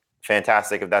Richardson,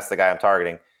 fantastic. If that's the guy I'm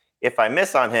targeting, if I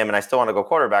miss on him and I still want to go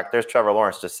quarterback, there's Trevor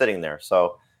Lawrence just sitting there.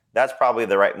 So that's probably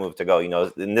the right move to go,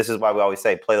 and this is why we always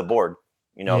say, play the board,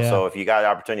 So if you got the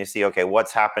opportunity to see, okay,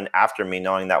 what's happened after me,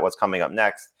 knowing that what's coming up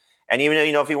next. And even,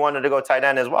 if you wanted to go tight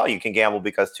end as well, you can gamble,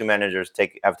 because 2 managers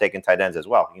have taken tight ends as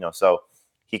well, so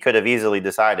he could have easily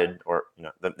decided, or,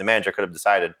 the manager could have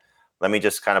decided, let me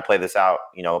just kind of play this out,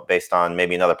 based on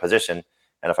maybe another position.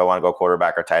 And if I want to go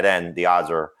quarterback or tight end, the odds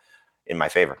are in my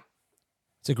favor.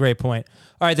 It's a great point.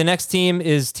 All right, the next team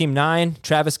is Team 9,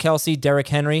 Travis Kelce, Derrick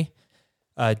Henry,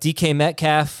 DK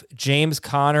Metcalf, James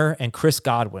Conner, and Chris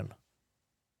Godwin.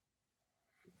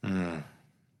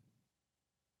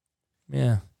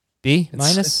 Yeah. B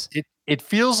minus? It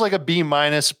feels like a B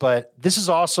minus, but this is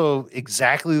also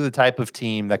exactly the type of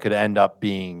team that could end up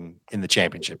being in the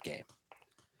championship game,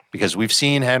 because we've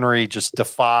seen Henry just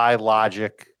defy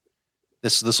logic.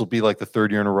 This will be like the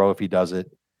 3rd year in a row if he does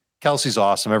it. Kelsey's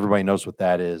awesome. Everybody knows what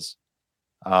that is.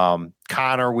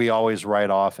 Connor, we always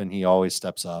write off, and he always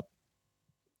steps up.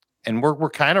 And we're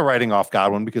kind of writing off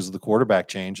Godwin because of the quarterback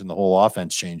change and the whole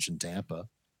offense changed in Tampa.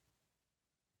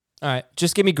 All right,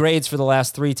 just give me grades for the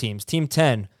last 3 teams. Team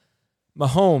 10,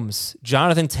 Mahomes,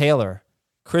 Jonathan Taylor,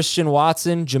 Christian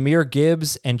Watson, Jahmyr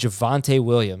Gibbs, and Javonte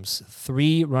Williams.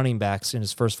 3 running backs in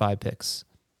his first 5 picks.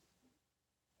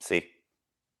 C.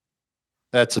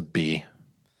 That's a B.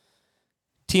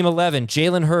 Team 11,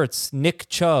 Jalen Hurts, Nick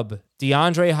Chubb,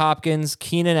 DeAndre Hopkins,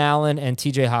 Keenan Allen, and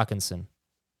TJ Hawkinson.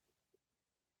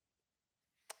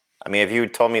 I mean, if you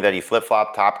told me that he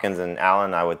flip-flopped Hopkins and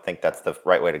Allen, I would think that's the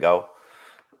right way to go.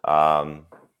 I'll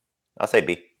say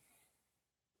B.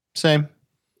 Same.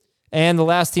 And the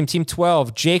last team, Team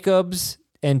 12, Jacobs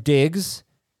and Diggs,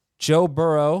 Joe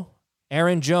Burrow,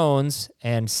 Aaron Jones,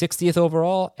 and 60th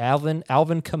overall, Alvin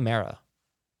Kamara.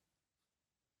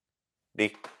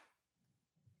 B.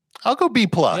 I'll go B+.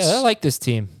 Yeah, I like this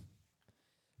team.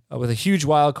 With a huge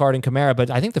wild card in Kamara, but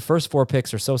I think the first 4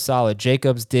 picks are so solid.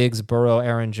 Jacobs, Diggs, Burrow,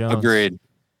 Aaron Jones. Agreed.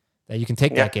 That you can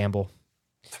take that gamble.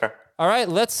 Fair. All right,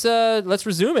 let's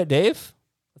resume it, Dave.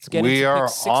 Let's get We into are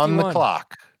pick 61. on the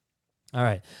clock. All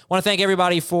right. I want to thank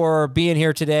everybody for being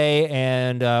here today.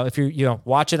 And if you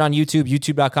watch it on YouTube,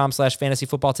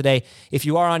 youtube.com/fantasyfootball today. If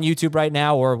you are on YouTube right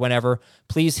now or whenever,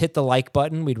 please hit the like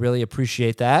button. We'd really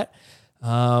appreciate that.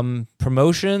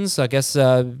 Promotions, I guess,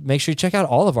 make sure you check out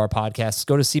all of our podcasts.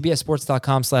 Go to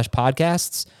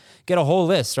cbssports.com/podcasts. Get a whole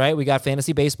list, right? We got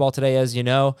fantasy baseball today, as you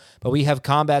know, but we have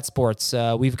combat sports.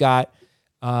 We've got,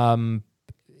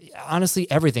 honestly,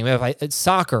 everything. We have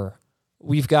soccer.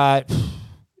 We've got,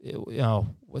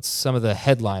 what's some of the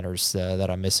headliners that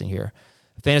I'm missing here?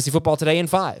 Fantasy football today in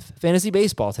 5. Fantasy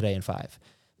baseball today in 5.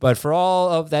 But for all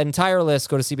of that entire list,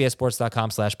 go to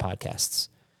cbssports.com/podcasts.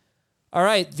 All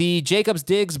right, the Jacobs,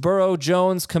 Diggs, Burrow,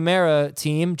 Jones, Kamara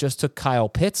team just took Kyle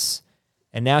Pitts.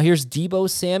 And now here's Deebo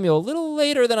Samuel. A little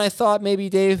later than I thought, maybe,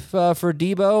 Dave, for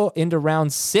Deebo into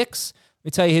round 6. Let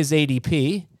me tell you his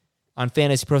ADP on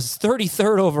Fantasy Pros is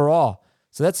 33rd overall.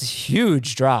 So that's a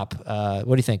huge drop. What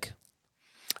do you think?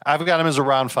 I've got him as a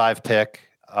round 5 pick.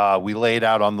 We laid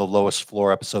out on the Lowest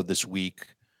Floor episode this week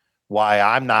why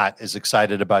I'm not as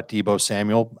excited about Deebo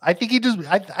Samuel. I think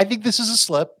I think this is a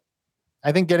slip.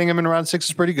 I think getting him in round 6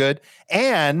 is pretty good.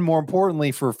 And more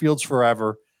importantly, for Fields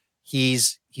Forever,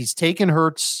 he's taken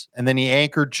Hurts and then he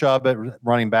anchored Chubb at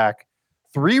running back.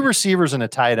 3 receivers and a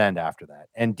tight end after that.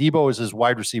 And Deebo is his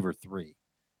wide receiver 3.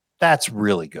 That's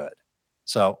really good.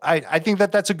 So I think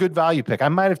that's a good value pick. I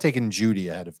might have taken Judy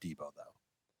ahead of Deebo, though.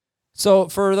 So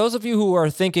for those of you who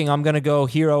are thinking I'm going to go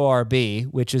Hero RB,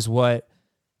 which is what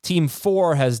Team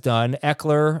 4 has done,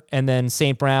 Eckler and then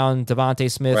St. Brown, Devontae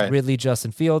Smith, Right. Ridley,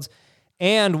 Justin Fields,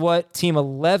 and what Team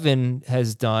 11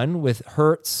 has done with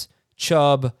Hurts,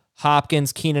 Chubb,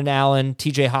 Hopkins, Keenan Allen,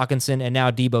 TJ Hawkinson, and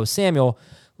now Deebo Samuel,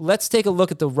 let's take a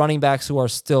look at the running backs who are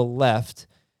still left.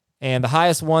 And the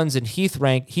highest ones in Heath's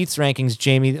rankings,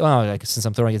 Jamie, since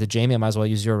I'm throwing it to Jamie, I might as well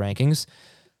use your rankings.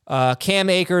 Cam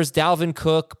Akers, Dalvin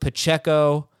Cook,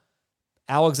 Pacheco,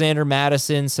 Alexander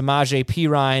Madison, Samaje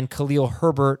Perine, Khalil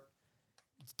Herbert.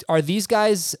 Are these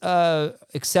guys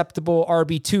acceptable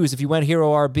RB2s? If you went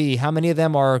Hero RB, how many of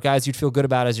them are guys you'd feel good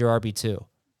about as your RB2?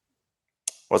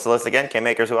 What's the list again? Cam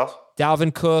Akers, who else?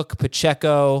 Dalvin Cook,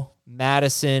 Pacheco,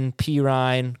 Madison,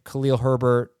 Perine, Khalil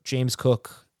Herbert, James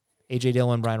Cook, A.J.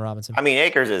 Dillon, Brian Robinson. I mean,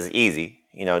 Akers is easy,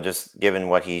 just given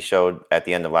what he showed at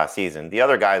the end of last season. The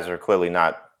other guys are clearly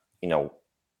not,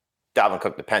 Dalvin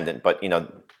Cook dependent, but,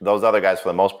 those other guys for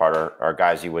the most part are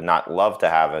guys you would not love to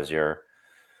have as your,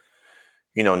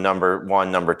 number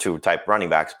 1, number 2 type running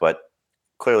backs, but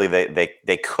clearly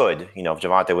they could, if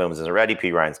Javonte Williams isn't ready,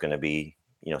 P. Ryan's going to be,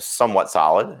 somewhat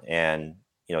solid. And,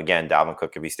 again, Dalvin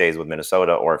Cook, if he stays with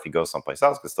Minnesota or if he goes someplace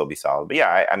else, could still be solid. But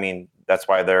yeah, I mean, that's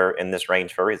why they're in this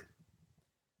range for a reason.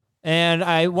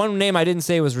 And one name I didn't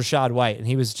say was Rachaad White, and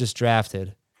he was just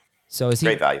drafted. So is he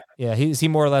great value? Yeah, is he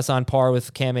more or less on par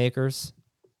with Cam Akers?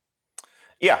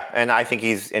 Yeah, and I think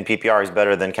he's in PPR. He's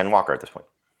better than Ken Walker at this point.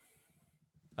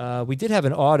 We did have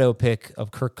an auto pick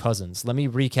of Kirk Cousins. Let me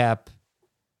recap.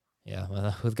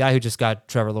 Yeah, the guy who just got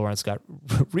Trevor Lawrence got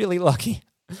really lucky.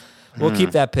 We'll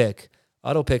keep that pick.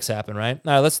 Auto picks happen, right?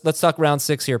 All right, let's talk round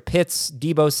 6 here. Pitts,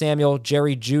 Deebo Samuel,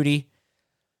 Jerry Jeudy,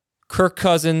 Kirk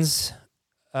Cousins,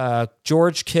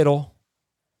 George Kittle,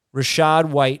 Rachaad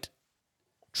White,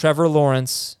 Trevor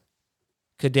Lawrence,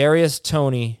 Kadarius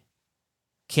Toney,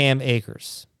 Cam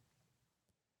Akers.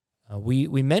 We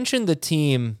mentioned the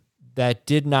team that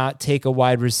did not take a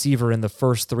wide receiver in the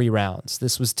first 3 rounds.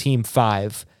 This was Team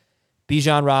 5.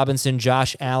 Bijan Robinson,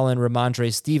 Josh Allen,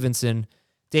 Ramondre Stevenson.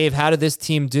 Dave, how did this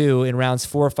team do in rounds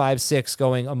 4, 5, 6,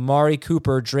 going Amari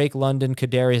Cooper, Drake London,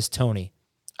 Kadarius Toney?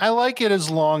 I like it as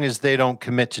long as they don't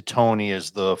commit to Toney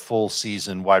as the full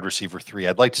season wide receiver 3.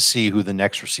 I'd like to see who the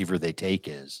next receiver they take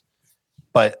is.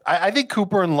 But I think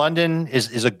Cooper and London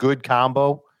is a good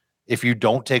combo. if you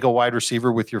don't take a wide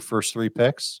receiver with your first 3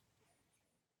 picks.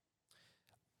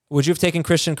 Would you have taken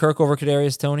Christian Kirk over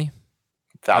Kadarius Toney?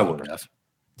 I would have.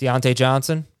 Deontay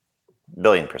Johnson?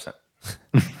 1,000,000,000%.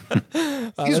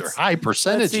 These are high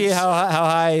percentages. Let's see how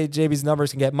high JB's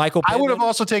numbers can get. Michael Pittman? I would have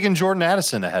also taken Jordan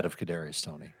Addison ahead of Kadarius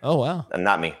Toney. Oh, wow. And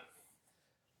not me.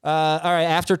 All right,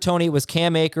 after Toney was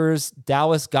Cam Akers,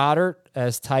 Dallas Goedert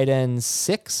as tight end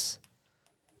 6,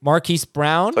 Marquise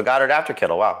Brown. So Goddard after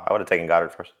Kittle. Wow, I would have taken Goddard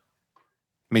first.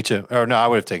 Me too. Or no, I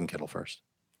would have taken Kittle first.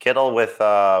 Kittle with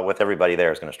everybody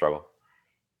there is going to struggle.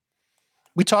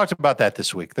 We talked about that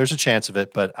this week. There's a chance of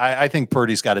it, but I think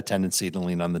Purdy's got a tendency to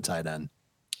lean on the tight end.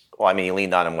 Well, I mean, he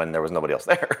leaned on him when there was nobody else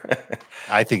there.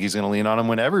 I think he's going to lean on him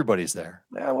when everybody's there.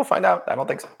 Yeah, we'll find out. I don't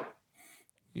think so.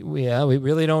 Yeah, we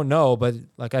really don't know, but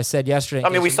like I said yesterday, I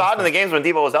mean, we saw it in the games when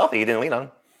Debo was healthy. He didn't lean on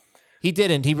him. He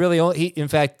didn't. He really only. In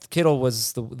fact, Kittle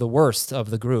was the worst of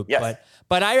the group. Yes.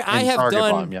 But I have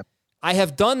done. Bomb, yep. I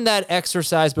have done that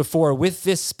exercise before with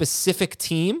this specific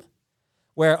team,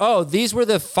 where these were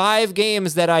the 5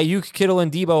 games that Ayuk, Kittle,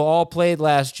 and Debo all played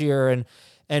last year,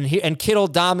 and Kittle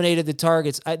dominated the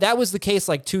targets. That was the case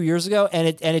like 2 years ago, and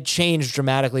it changed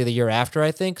dramatically the year after,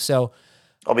 I think. So.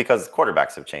 Oh, because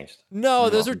quarterbacks have changed. No,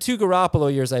 those are 2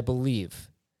 Garoppolo years, I believe.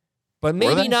 But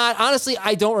maybe not. Honestly,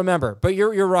 I don't remember. But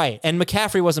you're right. And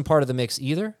McCaffrey wasn't part of the mix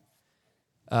either.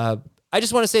 I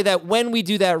just want to say that when we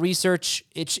do that research,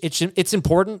 it's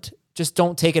important. Just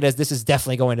don't take it as this is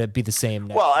definitely going to be the same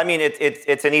now. Well, I mean,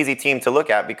 it's an easy team to look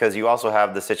at because you also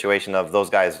have the situation of those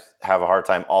guys have a hard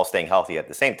time all staying healthy at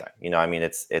the same time. You know, I mean,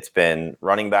 it's been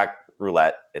running back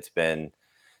roulette. It's been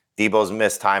Debo's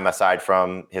missed time aside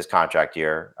from his contract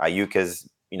year. Ayuk is,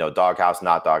 doghouse,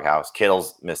 not doghouse.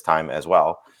 Kittle's missed time as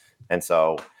well. And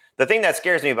so the thing that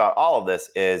scares me about all of this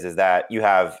is that you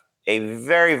have a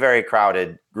very, very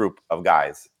crowded group of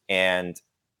guys and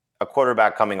a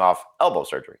quarterback coming off elbow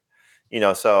surgery.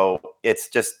 So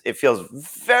it feels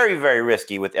very, very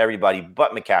risky with everybody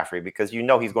but McCaffrey because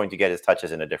he's going to get his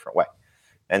touches in a different way.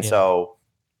 And so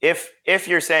if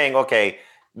you're saying, okay,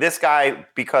 this guy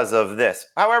because of this,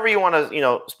 however you want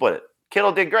to, split it.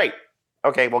 Kittle did great.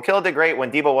 Okay, well, Kittle did great when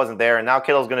Debo wasn't there, and now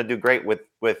Kittle's going to do great with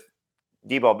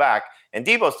Debo back, and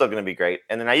Debo's still going to be great,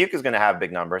 and then Ayuk is going to have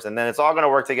big numbers, and then it's all going to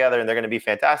work together, and they're going to be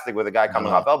fantastic with a guy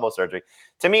coming off elbow surgery.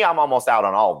 To me, I'm almost out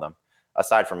on all of them,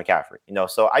 aside from McCaffrey.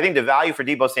 So I think the value for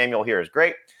Debo Samuel here is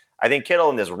great. I think Kittle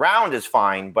in this round is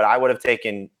fine, but I would have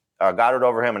taken Goddard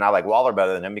over him, and I like Waller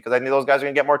better than him because I think those guys are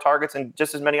going to get more targets and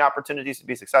just as many opportunities to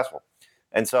be successful.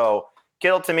 And so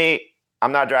Kittle, to me,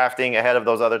 I'm not drafting ahead of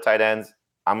those other tight ends.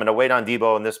 I'm going to wait on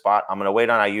Debo in this spot. I'm going to wait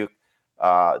on Ayuk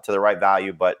to the right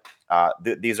value. But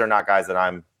these are not guys that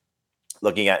I'm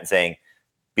looking at and saying,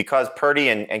 because Purdy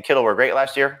and Kittle were great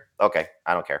last year, okay,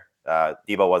 I don't care.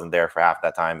 Debo wasn't there for half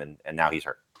that time, and now he's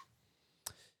hurt.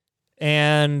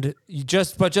 And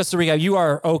just to recap, you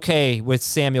are okay with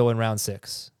Samuel in round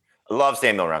 6. I love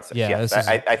Samuel in round 6. Yeah, yes.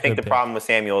 I think the problem with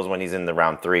Samuel is when he's in the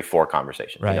round 3-4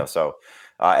 conversation. Right. So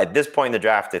at this point in the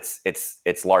draft,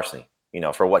 it's larceny,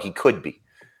 for what he could be.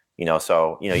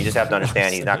 So you just have to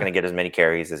understand he's not going to get as many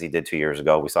carries as he did 2 years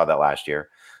ago. We saw that last year.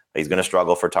 He's going to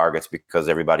struggle for targets because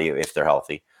everybody, if they're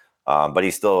healthy. But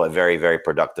he's still a very, very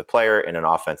productive player in an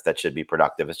offense that should be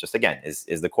productive. It's just, again,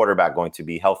 is the quarterback going to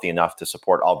be healthy enough to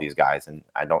support all these guys? And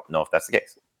I don't know if that's the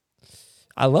case.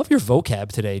 I love your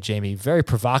vocab today, Jamie. Very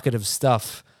provocative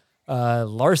stuff.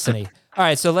 Larceny. All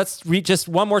right, so let's read just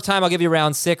one more time. I'll give you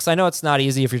round 6. I know it's not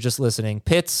easy if you're just listening.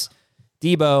 Pitts,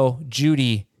 Debo,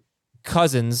 Judy,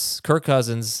 Cousins, Kirk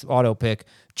Cousins, auto pick,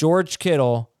 George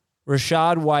Kittle,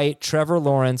 Rachaad White, Trevor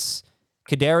Lawrence,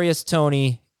 Kadarius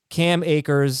Toney, Cam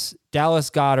Akers, Dallas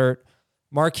Goedert,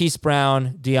 Marquise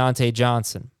Brown, Deontay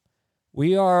Johnson.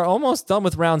 We are almost done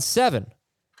with round 7.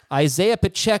 Isaiah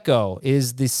Pacheco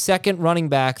is the second running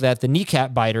back that the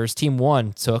kneecap biters, team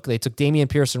 1, took. They took Damian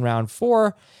Pierce in round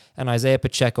 4 and Isaiah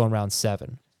Pacheco in round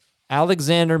 7.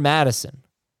 Alexander Madison,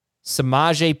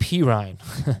 Samaje Perine.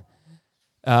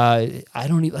 I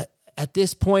don't even, at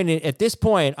this point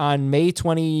on May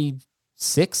 26th,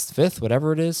 5th,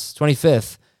 whatever it is,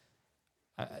 25th,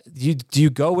 do you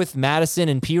go with Madison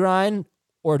and Perine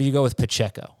or do you go with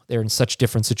Pacheco? They're in such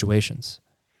different situations.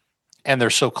 And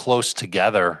they're so close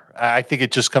together. I think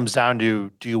it just comes down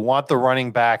to, do you want the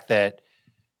running back that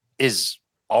is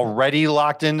already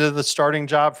locked into the starting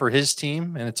job for his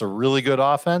team and it's a really good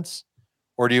offense?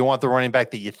 Or do you want the running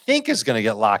back that you think is going to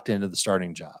get locked into the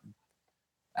starting job?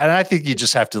 And I think you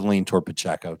just have to lean toward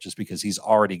Pacheco just because he's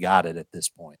already got it at this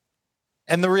point.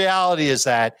 And the reality is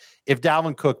that if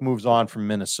Dalvin Cook moves on from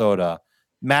Minnesota,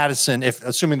 Madison,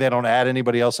 assuming they don't add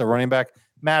anybody else at running back,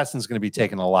 Madison's going to be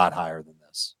taken a lot higher than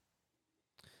this.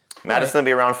 Madison will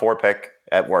be around 4 pick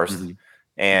at worst. Mm-hmm.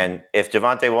 And if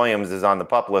Javonte Williams is on the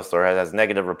PUP list or has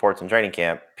negative reports in training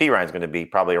camp, Perine's going to be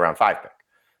probably around 5 pick.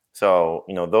 So,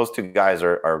 those two guys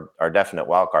are definite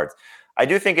wild cards. I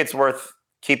do think it's worth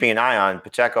keeping an eye on.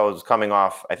 Pacheco is coming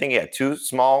off, I think he had 2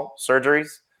 small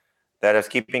surgeries that is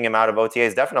keeping him out of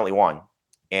OTAs, definitely one.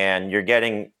 And you're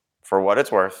getting, for what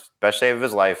it's worth, best shave of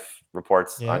his life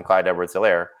reports on Clyde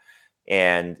Edwards-Helaire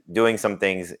and doing some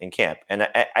things in camp. And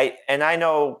I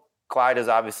know Clyde has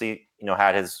obviously,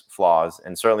 had his flaws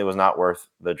and certainly was not worth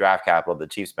the draft capital the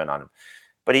Chiefs spent on him.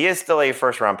 But he is still a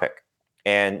first-round pick.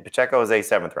 And Pacheco is a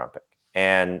 7th-round pick.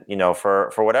 And,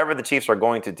 for whatever the Chiefs are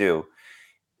going to do,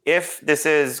 if this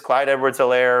is Clyde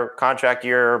Edwards-Helaire contract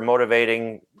year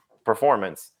motivating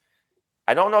performance,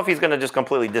 I don't know if he's going to just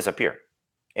completely disappear.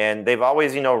 And they've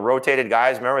always, rotated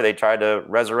guys. Remember, they tried to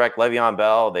resurrect Le'Veon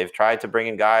Bell. They've tried to bring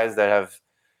in guys that have,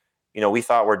 we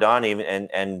thought were done even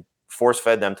and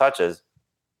force-fed them touches.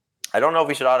 I don't know if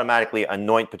we should automatically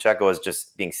anoint Pacheco as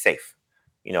just being safe.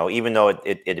 Even though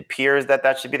it appears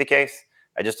that should be the case,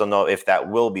 I just don't know if that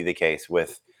will be the case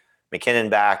with McKinnon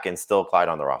back and still Clyde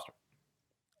on the roster.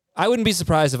 I wouldn't be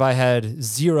surprised if I had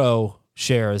 0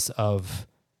 shares of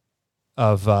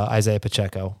Isaiah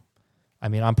Pacheco. I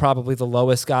mean, I'm probably the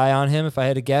lowest guy on him if I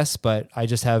had to guess, but I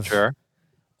just have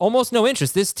almost no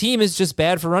interest. This team is just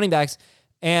bad for running backs,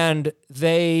 and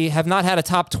they have not had a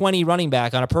top 20 running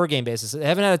back on a per game basis. They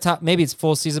haven't had a top, maybe it's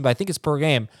full season, but I think it's per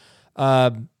game,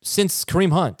 since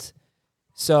Kareem Hunt.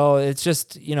 So it's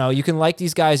just, you can like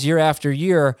these guys year after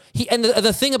year. And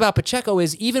the thing about Pacheco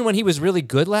is, even when he was really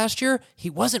good last year, he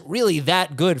wasn't really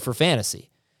that good for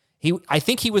fantasy. I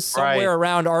think he was somewhere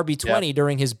around RB20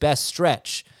 during his best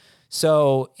stretch.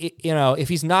 So, if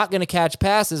he's not going to catch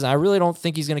passes, I really don't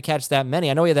think he's going to catch that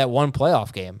many. I know he had that one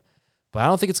playoff game, but I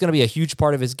don't think it's going to be a huge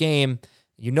part of his game.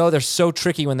 They're so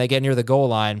tricky when they get near the goal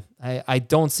line. I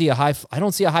don't see a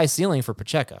high ceiling for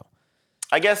Pacheco.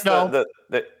 I guess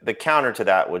the counter to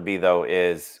that would be, though,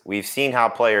 is we've seen how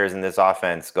players in this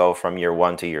offense go from year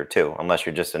 1 to year 2, unless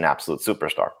you're just an absolute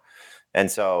superstar. And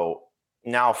so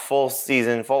now full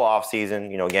season, full off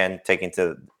season, again, taking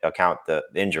into account the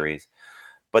injuries.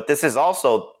 But this is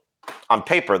also, on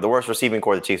paper, the worst receiving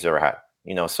core the Chiefs ever had.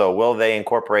 So will they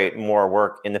incorporate more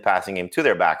work in the passing game to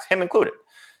their backs, him included?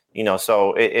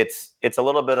 So it's a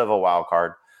little bit of a wild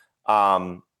card.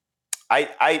 I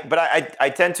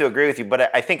tend to agree with you,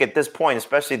 but I think at this point,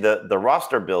 especially the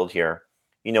roster build here,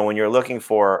 when you're looking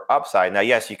for upside, now,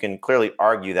 yes, you can clearly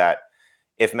argue that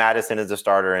if Madison is the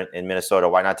starter in Minnesota,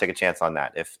 why not take a chance on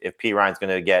that? If Perine's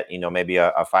going to get, maybe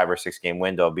a 5 or 6 game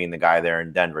window being the guy there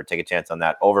in Denver, take a chance on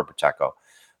that over Pacheco.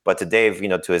 But to Dave,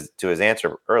 to his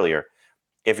answer earlier,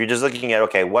 if you're just looking at,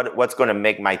 okay, what's going to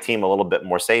make my team a little bit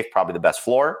more safe, probably the best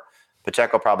floor,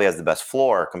 Pacheco probably has the best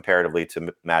floor comparatively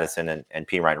to Madison and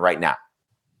Perine right now.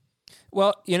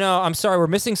 Well, I'm sorry, we're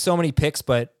missing so many picks,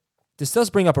 but this does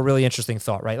bring up a really interesting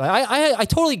thought, right? Like I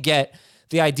totally get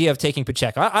the idea of taking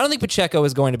Pacheco. I don't think Pacheco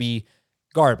is going to be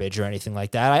garbage or anything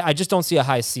like that. I just don't see a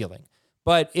high ceiling.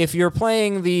 But if you're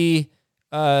playing the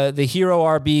hero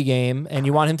RB game and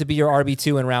you want him to be your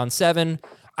RB2 in round 7,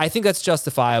 I think that's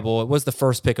justifiable. It was the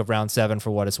first pick of round 7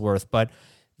 for what it's worth. But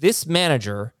this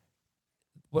manager,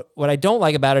 what I don't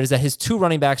like about it is that his 2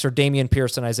 running backs are Dameon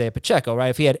Pierce and Isaiah Pacheco, right?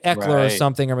 If he had Eckler or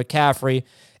something, or McCaffrey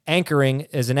anchoring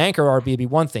as an anchor RB, it'd be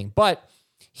one thing. But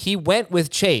he went with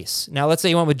Chase. Now, let's say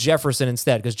he went with Jefferson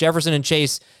instead, because Jefferson and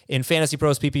Chase in Fantasy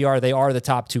Pros PPR, they are the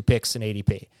top 2 picks in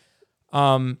ADP.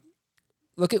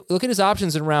 Look at his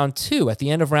options in round 2. At the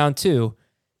end of round 2,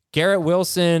 Garrett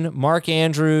Wilson, Mark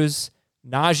Andrews,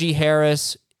 Najee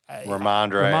Harris,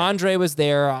 Ramondre was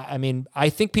there. I mean, I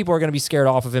think people are going to be scared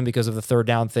off of him because of the third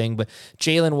down thing, but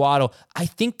Jalen Waddle, I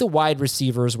think the wide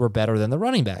receivers were better than the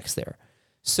running backs there.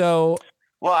 So,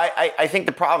 well, I think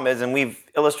the problem is, and we've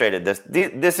illustrated this,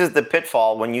 this is the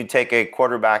pitfall when you take a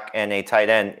quarterback and a tight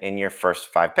end in your first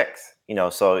 5 picks,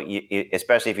 so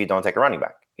especially if you don't take a running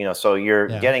back, so you're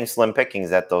getting slim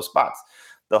pickings at those spots.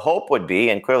 The hope would be,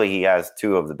 and clearly he has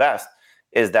 2 of the best,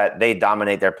 is that they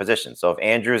dominate their position. So if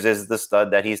Andrews is the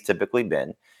stud that he's typically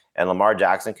been, and Lamar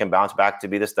Jackson can bounce back to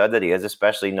be the stud that he is,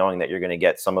 especially knowing that you're going to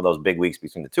get some of those big weeks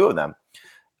between the 2 of them,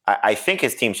 I think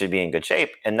his team should be in good shape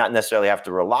and not necessarily have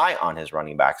to rely on his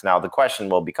running backs. Now, the question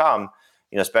will become,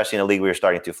 especially in a league where you're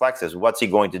starting 2 flexes, what's he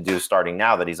going to do starting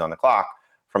now that he's on the clock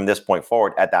from this point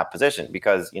forward at that position?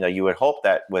 Because, you would hope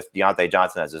that with Deontay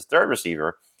Johnson as his 3rd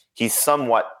receiver, he's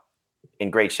somewhat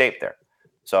in great shape there.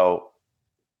 So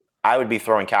I would be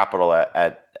throwing capital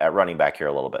at running back here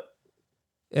a little bit.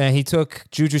 And he took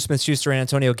Juju Smith-Schuster and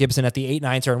Antonio Gibson at the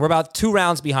 8-9 turn. We're about 2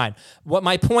 rounds behind. What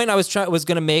my point I was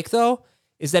going to make, though,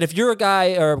 is that if you're a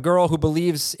guy or a girl who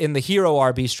believes in the hero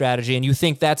RB strategy and you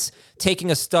think that's taking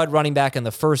a stud running back in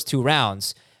the first 2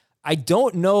 rounds, I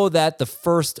don't know that the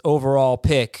first overall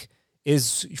pick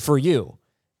is for you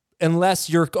unless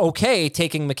you're okay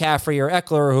taking McCaffrey or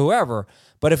Eckler or whoever.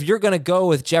 But if you're going to go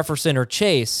with Jefferson or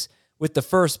Chase with the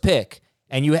first pick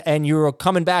and you're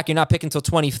coming back, you're not picking until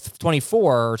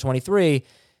 24 or 23,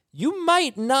 you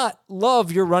might not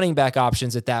love your running back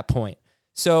options at that point.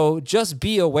 So just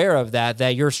be aware of that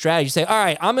your strategy, say, all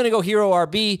right, I'm going to go hero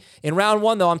RB in round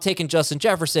 1, though I'm taking Justin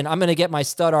Jefferson. I'm going to get my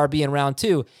stud RB in round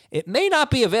 2. It may not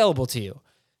be available to you.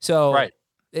 So right.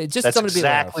 Just that's something to be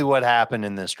aware of. exactly what happened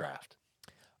in this draft.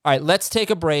 All right, let's take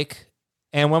a break.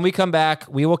 And when we come back,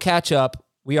 we will catch up.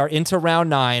 We are into round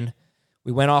 9.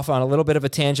 We went off on a little bit of a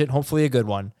tangent, hopefully a good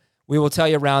one. We will tell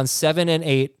you rounds 7 and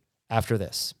 8 after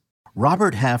this.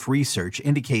 Robert Half research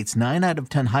indicates 9 out of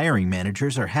 10 hiring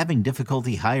managers are having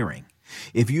difficulty hiring.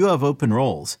 If you have open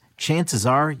roles, chances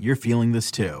are you're feeling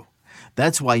this too.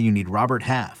 That's why you need Robert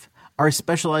Half. Our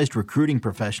specialized recruiting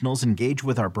professionals engage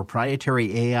with our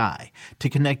proprietary AI to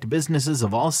connect businesses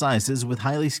of all sizes with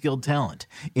highly skilled talent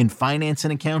in finance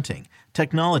and accounting,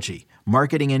 technology,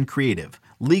 marketing and creative,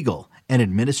 legal, and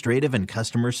administrative and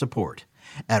customer support.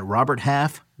 At Robert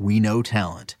Half, we know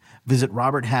talent. Visit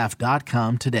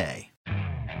roberthalf.com today.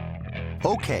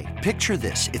 Okay, picture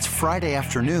this. It's Friday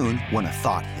afternoon when a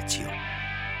thought hits you.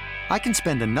 I can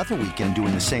spend another weekend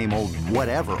doing the same old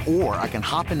whatever, or I can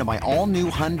hop into my all-new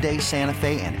Hyundai Santa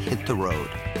Fe and hit the road.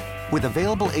 With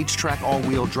available H-Track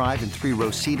all-wheel drive and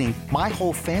 3-row seating, my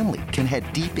whole family can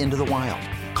head deep into the wild.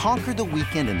 Conquer the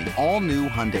weekend in the all-new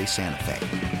Hyundai Santa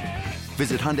Fe.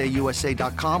 Visit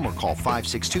HyundaiUSA.com or call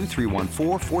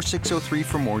 562-314-4603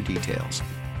 for more details.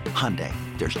 Hyundai,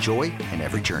 there's joy in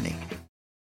every journey.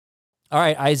 All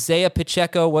right, Isaiah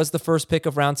Pacheco was the first pick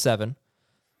of round 7.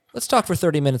 Let's talk for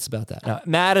 30 minutes about that. Now,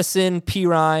 Madison,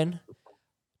 Pirine,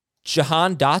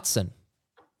 Jahan Dotson.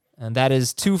 And that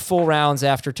is 2 full rounds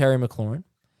after Terry McLaurin.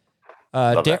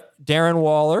 Darren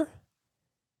Waller,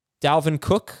 Dalvin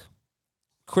Cook,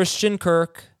 Christian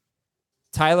Kirk,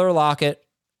 Tyler Lockett,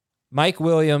 Mike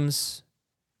Williams,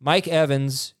 Mike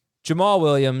Evans, Jamal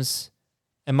Williams,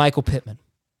 and Michael Pittman.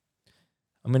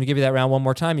 I'm going to give you that round one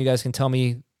more time. You guys can tell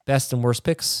me best and worst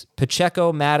picks.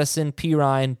 Pacheco, Madison,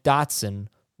 Pirine, Dotson,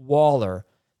 Waller,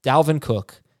 Dalvin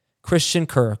Cook, Christian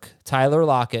Kirk, Tyler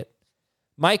Lockett,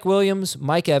 Mike Williams,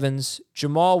 Mike Evans,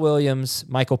 Jamal Williams,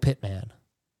 Michael Pittman.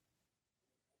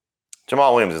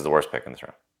 Jamal Williams is the worst pick in this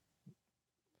round.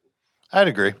 I'd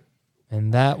agree.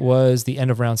 And that was the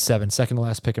end of round 7, second to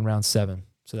last pick in round 7.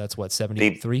 So that's what,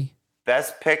 73?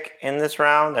 Best pick in this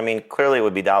round? I mean, clearly it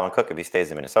would be Dalvin Cook if he stays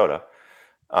in Minnesota.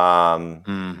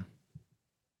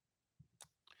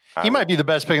 He might be the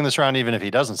best pick in this round, even if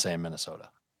he doesn't stay in Minnesota.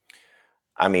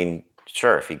 I mean,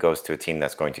 sure, if he goes to a team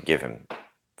that's going to give him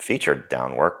featured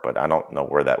down work, but I don't know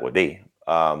where that would be.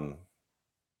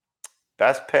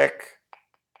 Best pick?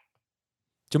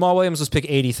 Jamal Williams was pick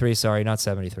 83, sorry, not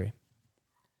 73.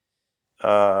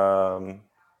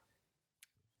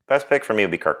 Best pick for me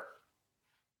would be Kirk.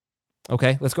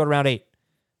 Okay, let's go to round 8.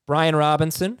 Brian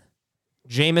Robinson,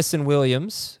 Jamison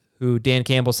Williams, who Dan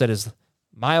Campbell said is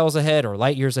miles ahead or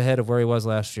light years ahead of where he was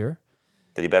last year.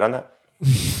 Did he bet on that?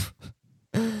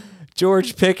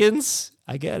 George Pickens,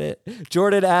 I get it.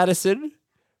 Jordan Addison,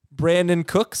 Brandon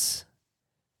Cooks,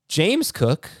 James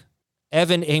Cook,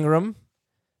 Evan Ingram,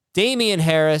 Damian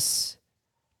Harris,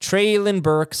 Treylon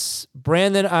Burks,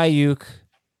 Brandon Ayuk,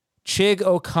 Chig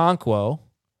Okonkwo,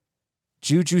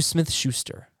 Juju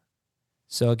Smith-Schuster.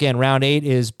 So again, round 8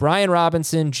 is Brian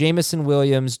Robinson, Jamison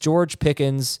Williams, George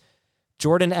Pickens,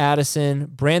 Jordan Addison,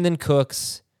 Brandon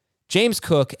Cooks, James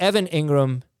Cook, Evan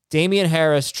Ingram, Damian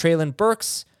Harris, Treylon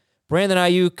Burks, Brandon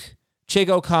Ayuk, Chig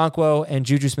Okonkwo, and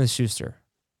Juju Smith-Schuster.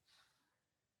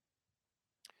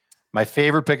 My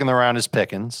favorite pick in the round is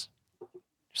Pickens.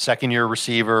 Second-year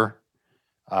receiver,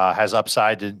 has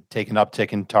upside to take an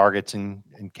uptick in targets and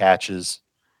catches.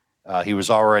 He was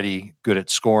already good at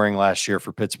scoring last year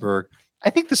for Pittsburgh. I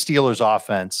think the Steelers'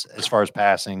 offense, as far as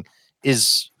passing,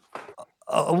 is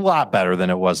a lot better than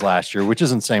it was last year, which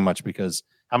isn't saying much because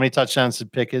how many touchdowns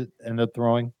did Pickett end up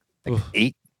throwing? Like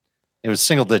 8? It was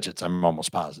single digits, I'm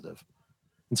almost positive.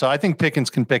 And so I think Pickens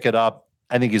can pick it up.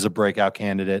 I think he's a breakout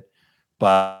candidate,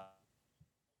 but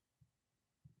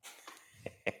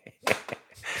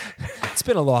it's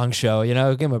been a long show, you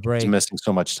know, give him a break. He's missing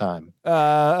so much time.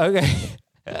 Okay.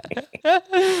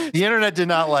 The internet did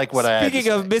not like what I had to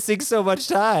Speaking of missing so much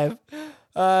time.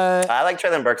 I like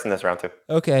Treylon Burks in this round too.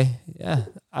 Okay. Yeah.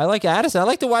 I like Addison. I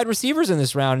like the wide receivers in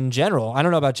this round in general. I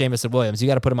don't know about Jamison Williams. You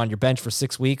got to put him on your bench for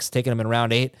 6 weeks, taking him in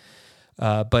round 8.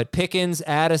 But Pickens,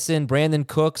 Addison, Brandon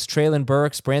Cooks, Treylon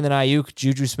Burks, Brandon Ayuk,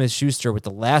 Juju Smith-Schuster with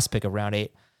the last pick of round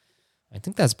 8. I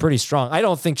think that's pretty strong. I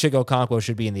don't think Chig Okonkwo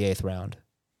should be in the 8th round.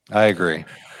 I agree.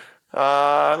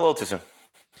 A little too soon.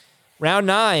 Round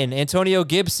 9, Antonio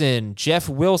Gibson, Jeff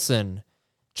Wilson,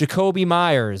 Jacoby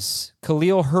Myers,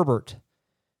 Khalil Herbert,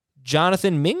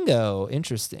 Jonathan Mingo,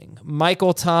 interesting,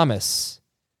 Michael Thomas.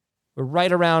 We're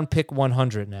right around pick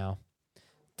 100 now.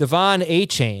 Devon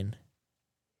Achane,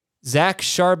 Zach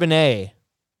Charbonnet.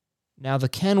 Now, the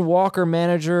Ken Walker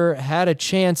manager had a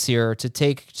chance here to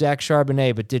take Zach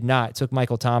Charbonnet, but did not. Took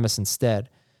Michael Thomas instead.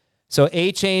 So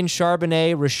Achane,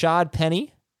 Charbonnet, Rashad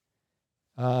Penny,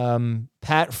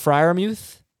 Pat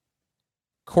Freiermuth,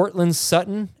 Cortland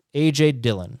Sutton, A.J.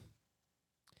 Dillon.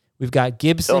 We've got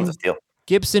Gibson,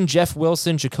 Jeff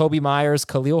Wilson, Jacoby Myers,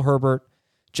 Khalil Herbert,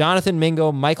 Jonathan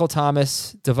Mingo, Michael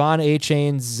Thomas, Devon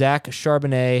Achane, Zach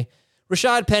Charbonnet,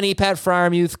 Rashad Penny, Pat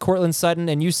Freiermuth, Cortland Sutton,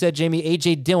 and you said, Jamie,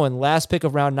 A.J. Dillon, last pick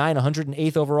of round 9,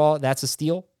 108th overall. That's a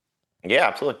steal? Yeah,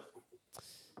 absolutely.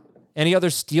 Any other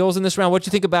steals in this round? What do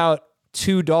you think about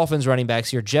 2 Dolphins running backs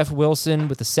here? Jeff Wilson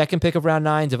with the 2nd pick of round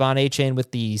 9, Devon Achane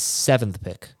with the 7th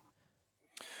pick.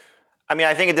 I mean,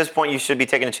 I think at this point you should be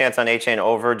taking a chance on Achane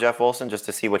over Jeff Wilson just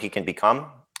to see what he can become.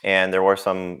 And there were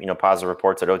some, positive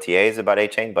reports at OTAs about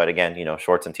Achane, but again,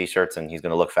 shorts and t-shirts, and he's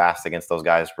going to look fast against those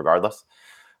guys regardless.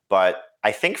 But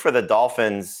I think for the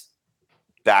Dolphins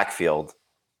backfield,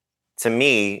 to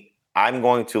me, I'm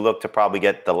going to look to probably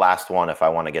get the last one if I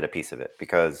want to get a piece of it,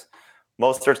 because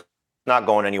Mostert's not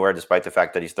going anywhere despite the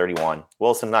fact that he's 31.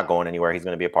 Wilson's not going anywhere. He's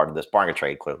going to be a part of this, barring a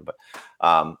trade, clearly. But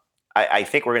I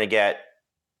think we're going to get,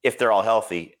 if they're all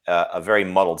healthy, a very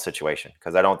muddled situation,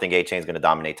 because I don't think Achane's going to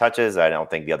dominate touches. I don't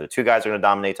think the other 2 guys are going to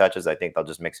dominate touches. I think they'll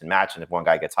just mix and match, and if one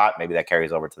guy gets hot, maybe that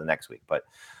carries over to the next week. But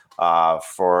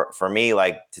for me,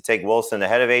 like, to take Wilson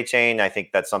ahead of Achane, I think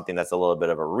that's something that's a little bit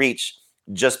of a reach,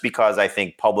 just because I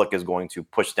think public is going to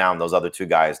push down those other 2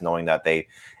 guys, knowing that they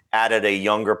added a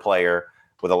younger player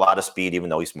with a lot of speed, even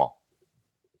though he's small.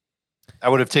 I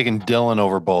would have taken Dillon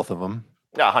over both of them.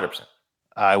 Yeah, 100%.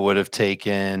 I would have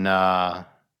taken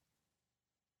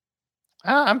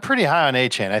I'm pretty high on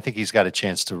Achane. I think he's got a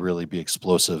chance to really be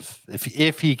explosive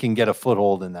if he can get a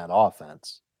foothold in that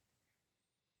offense.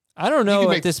 I don't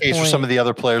know at this point. For some of the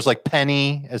other players, like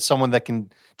Penny, as someone that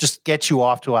can just get you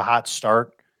off to a hot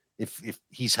start. If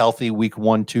he's healthy, week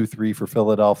 1, 2, 3 for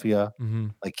Philadelphia,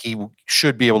 like he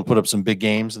should be able to put up some big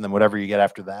games, and then whatever you get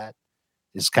after that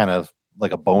is kind of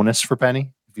like a bonus for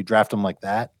Penny if you draft him like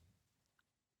that.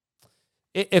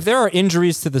 If there are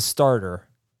injuries to the starter,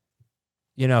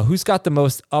 who's got the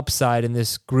most upside in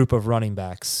this group of running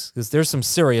backs? Because there's some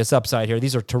serious upside here.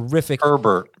 These are terrific.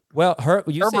 Herbert. Well,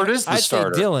 Herbert is the starter.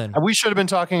 I'd say Dillon. We should have been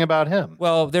talking about him.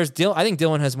 Well, there's Dillon. I think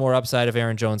Dillon has more upside if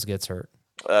Aaron Jones gets hurt.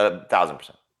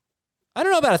 1,000%. I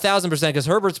don't know about 1,000% because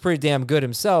Herbert's pretty damn good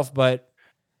himself, but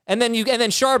and then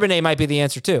Charbonnet might be the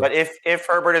answer too. But if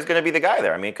Herbert is going to be the guy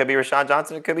there, I mean, it could be Rashawn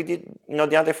Johnson, it could be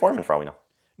Deontay Foreman for all we know.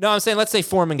 No, I'm saying let's say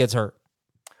Foreman gets hurt.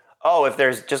 Oh, if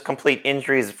there's just complete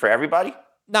injuries for everybody?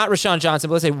 Not Rashawn Johnson,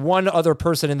 but let's say one other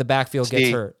person in the backfield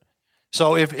gets hurt.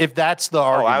 So if that's the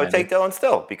argument, I would take Dillon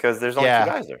still because there's only 2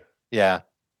 guys there. Yeah.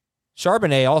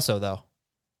 Charbonnet also, though.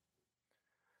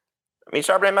 I mean,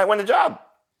 Charbonnet might win the job.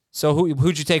 So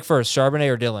who'd you take first, Charbonnet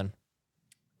or Dillon?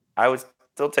 I would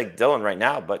still take Dillon right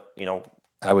now, but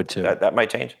I would too. That might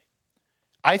change.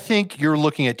 I think you're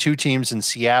looking at 2 teams in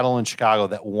Seattle and Chicago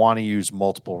that want to use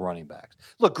multiple running backs.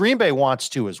 Look, Green Bay wants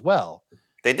to as well.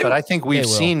 They do. But I think we've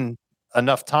seen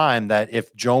enough time that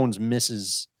if Jones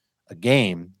misses a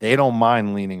game, they don't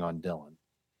mind leaning on Dillon.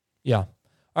 Yeah. All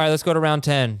right, let's go to round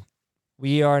 10.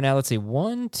 We are now, let's see,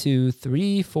 1, 2,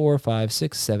 3, 4, 5,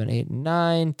 6, 7, 8,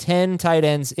 9, 10 tight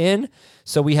ends in.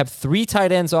 So we have 3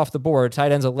 tight ends off the board,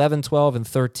 tight ends 11, 12, and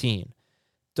 13.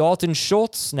 Dalton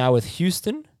Schultz now with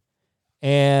Houston.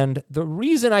 And the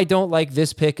reason I don't like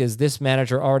this pick is this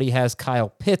manager already has Kyle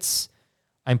Pitts.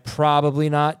 I'm probably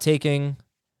not taking,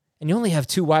 and you only have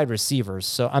 2 wide receivers,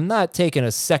 so I'm not taking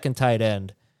a second tight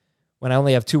end when I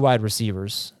only have 2 wide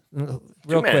receivers. Real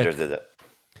 2 managers did it.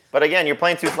 But again, you're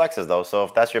playing 2 flexes, though, so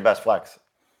if that's your best flex.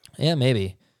 Yeah,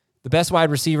 maybe. The best wide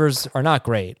receivers are not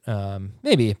great.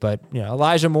 Maybe, but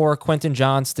Elijah Moore, Quentin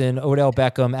Johnston, Odell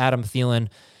Beckham, Adam Thielen,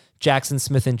 Jackson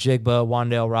Smith and Jigba,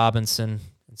 Wan'Dale Robinson,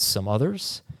 and some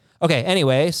others. Okay,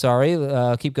 anyway, sorry.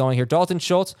 Keep going here. Dalton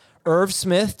Schultz, Irv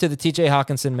Smith to the TJ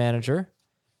Hawkinson manager,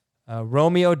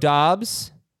 Romeo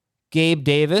Doubs, Gabe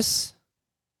Davis.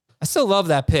 I still love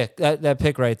that pick, that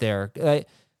pick right there.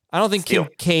 I don't think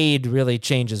Kincaid really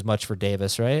changes much for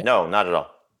Davis, right? No, not at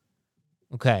all.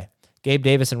 Okay. Gabe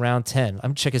Davis in round 10. I'm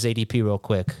going to check his ADP real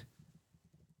quick.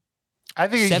 I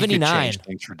think 79. He could change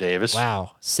things for Davis.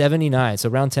 Wow, 79. So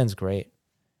round 10's great.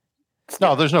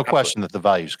 No, there's no question that the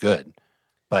value's good,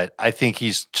 but I think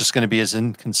he's just going to be as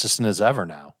inconsistent as ever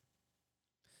now.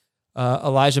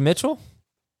 Elijah Mitchell,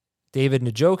 David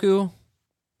Njoku,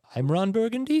 I'm Ron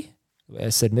Burgundy. I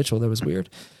said Mitchell, that was weird.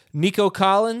 Nico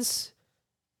Collins,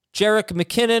 Jerick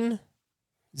McKinnon,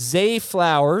 Zay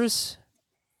Flowers.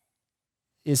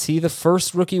 Is he the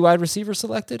first rookie wide receiver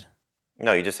selected?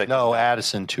 No, you just said no.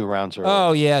 Addison 2 rounds early.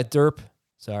 Oh yeah, derp.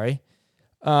 Sorry.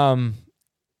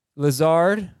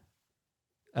 Lazard,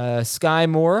 Sky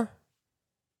Moore,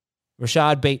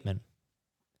 Rashad Bateman.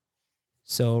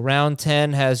 So round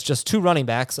 10 has just 2 running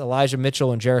backs, Elijah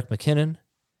Mitchell and Jerick McKinnon.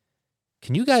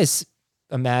 Can you guys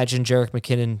imagine Jerick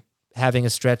McKinnon having a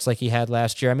stretch like he had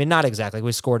last year? I mean, not exactly.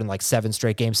 We scored in like 7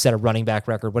 straight games, set a running back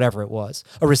record, whatever it was,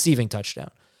 a receiving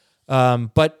touchdown.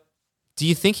 But do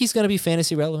you think he's going to be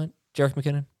fantasy relevant, Jerick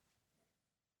McKinnon?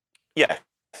 Yeah.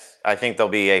 I think there'll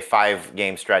be a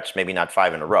 5-game stretch, maybe not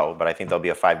 5 in a row, but I think there'll be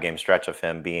a 5-game stretch of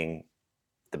him being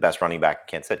the best running back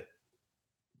in Kansas City.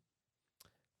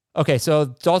 Okay, so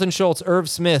Dalton Schultz, Irv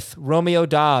Smith, Romeo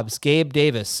Doubs, Gabe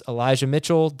Davis, Elijah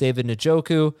Mitchell, David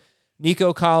Njoku,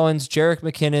 Nico Collins, Jerick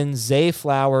McKinnon, Zay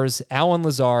Flowers, Allen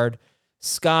Lazard,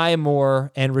 Sky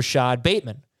Moore, and Rashad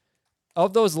Bateman.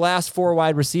 Of those last 4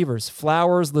 wide receivers,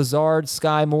 Flowers, Lazard,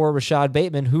 Sky Moore, Rashad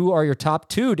Bateman, who are your top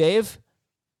 2, Dave?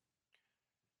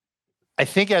 I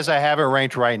think as I have it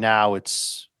ranked right now,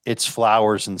 it's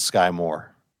Flowers and Sky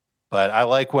Moore. But I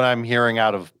like what I'm hearing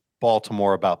out of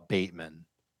Baltimore about Bateman.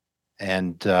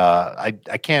 And I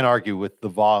can't argue with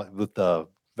the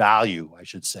value, I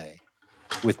should say,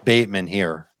 with Bateman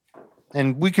here.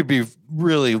 And we could be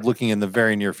really looking in the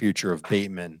very near future of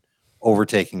Bateman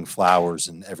overtaking Flowers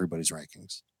in everybody's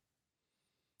rankings.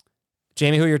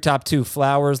 Jamie, who are your top 2?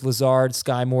 Flowers, Lazard,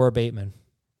 Sky Moore, Bateman?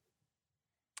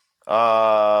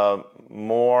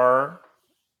 Moore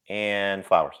and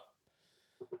Flowers.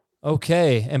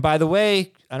 Okay. And by the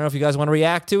way, I don't know if you guys want to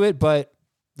react to it, but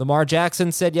Lamar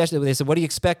Jackson said yesterday, they said, what do you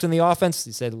expect in the offense?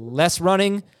 He said, less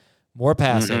running, more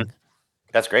passing. Mm-hmm.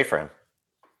 That's great for him.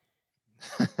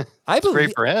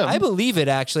 Great for him. I believe it,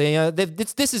 actually.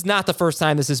 This is not the first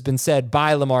time this has been said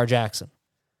by Lamar Jackson.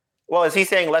 Well, is he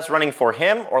saying less running for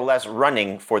him or less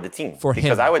running for the team? For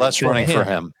because him. I would less running for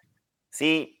him.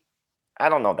 See, I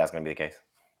don't know if that's going to be the case.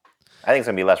 I think it's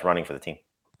going to be less running for the team.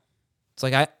 It's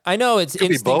like, I know it's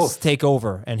instincts take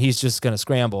over, and he's just going to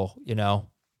scramble, you know.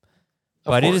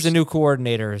 But it is a new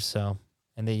coordinator, so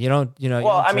you don't.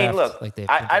 Well, I mean, look, like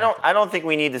I don't think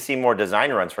we need to see more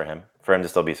design runs for him to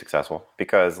still be successful.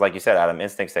 Because, like you said, Adam,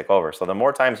 instincts take over. So the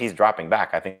more times he's dropping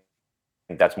back, I think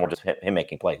that's more just him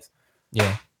making plays.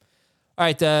 Yeah. All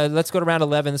right, let's go to round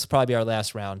 11. This will probably be our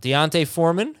last round. Deontay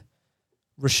Foreman,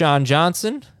 Rashawn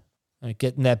Johnson,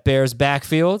 getting that Bears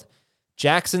backfield,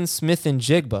 Jackson Smith and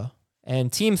Jigba,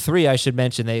 and team 3. I should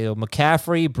mention they go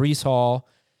McCaffrey, Breece Hall,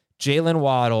 Jalen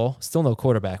Waddle, still no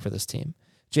quarterback for this team.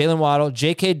 Jalen Waddle,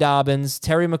 J.K. Dobbins,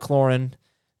 Terry McLaurin,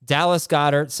 Dallas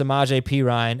Goedert, Samaje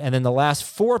Perine, and then the last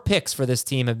 4 picks for this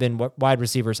team have been wide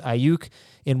receivers. Ayuk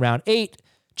in round 8,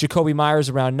 Jacoby Myers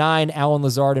in round 9, Allen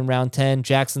Lazard in round 10,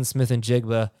 Jackson Smith and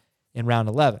Jigba in round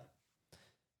 11.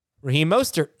 Raheem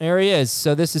Mostert, there he is.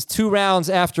 So this is 2 rounds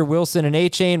after Wilson and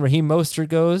A-Chain. Raheem Mostert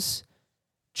goes.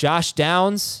 Josh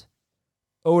Downs,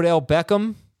 Odell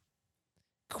Beckham,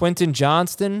 Quentin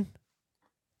Johnston,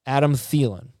 Adam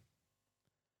Thielen.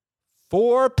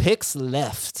 4 picks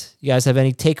left. You guys have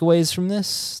any takeaways from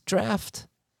this draft?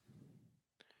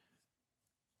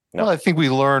 No. Well, I think we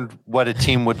learned what a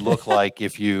team would look like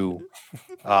if you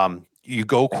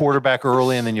go quarterback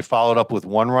early and then you follow it up with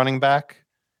 1 running back,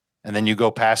 and then you go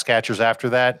pass catchers after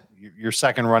that. Your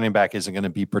second running back isn't going to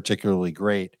be particularly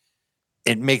great.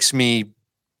 It makes me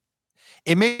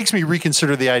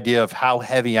reconsider the idea of how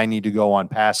heavy I need to go on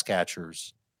pass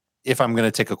catchers if I'm going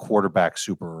to take a quarterback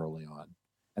super early on.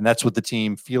 And that's what the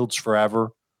team Fields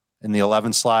forever in the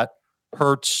 11 slot.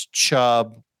 Hurts,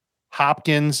 Chubb,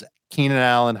 Hopkins, Keenan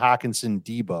Allen, Hawkinson,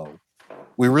 Debo.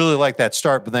 We really like that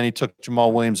start, but then he took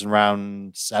Jamal Williams in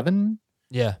round 7.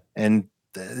 Yeah. And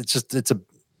it's a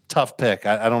tough pick.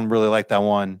 I don't really like that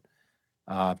one.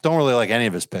 Don't really like any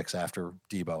of his picks after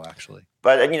Debo, actually.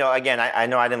 But, again, I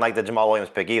know I didn't like the Jamal Williams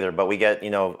pick either, but we get,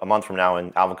 a month from now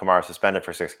and Alvin Kamara suspended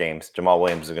for 6 games. Jamal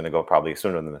Williams is going to go probably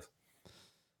sooner than this.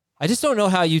 I just don't know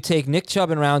how you take Nick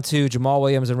Chubb in round 2, Jamal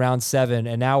Williams in round 7,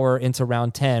 and now we're into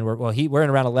round 10. We're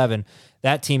in round 11.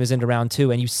 That team is into round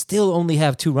 2, and you still only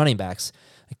have 2 running backs.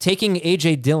 Like taking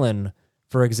A.J. Dillon,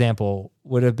 for example,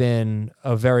 would have been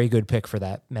a very good pick for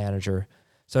that manager.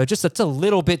 So it's a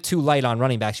little bit too light on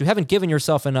running backs. You haven't given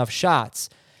yourself enough shots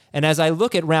And as I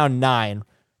look at round 9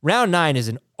 is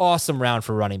an awesome round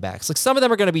for running backs. Like, some of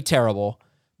them are going to be terrible,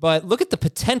 but look at the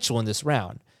potential in this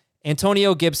round.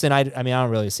 Antonio Gibson, I don't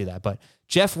really see that, but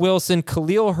Jeff Wilson,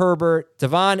 Khalil Herbert,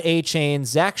 Devon Achane,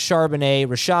 Zach Charbonnet,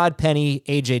 Rashad Penny,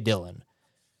 A.J. Dillon.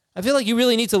 I feel like you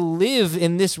really need to live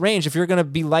in this range if you're going to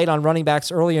be light on running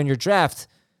backs early in your draft.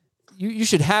 You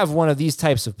should have one of these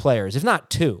types of players, if not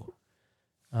two.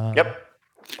 Yep.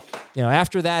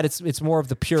 After that, it's more of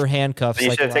the pure handcuffs. So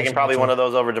you should have taken probably one of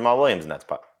those over Jamal Williams in that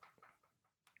spot.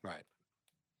 Right.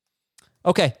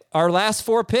 Okay, our last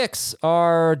 4 picks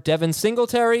are Devin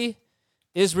Singletary,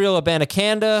 Israel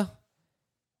Abanikanda.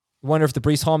 Wonder if the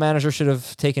Breece Hall manager should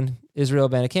have taken Israel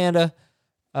Abanikanda.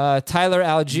 Tyler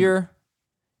Algier.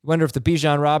 Wonder if the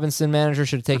Bijan Robinson manager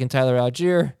should have taken Tyler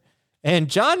Algier. And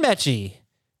John Mechie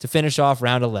to finish off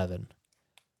round 11.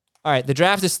 All right, the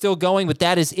draft is still going, but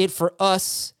that is it for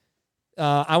us.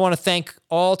 I want to thank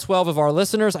all 12 of our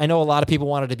listeners. I know a lot of people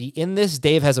wanted to be in this.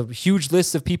 Dave has a huge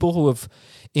list of people who have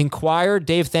inquired.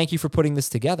 Dave, thank you for putting this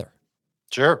together.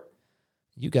 Sure.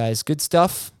 You guys, good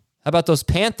stuff. How about those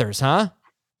Panthers, huh?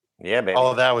 Yeah, baby.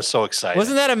 Oh, that was so exciting.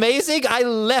 Wasn't that amazing? I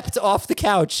leapt off the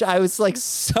couch. I was like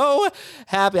so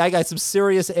happy. I got some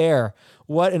serious air.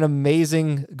 What an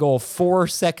amazing goal. 4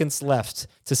 seconds left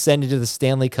to send you to the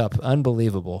Stanley Cup.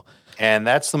 Unbelievable. And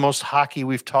that's the most hockey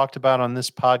we've talked about on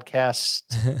this podcast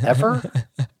ever.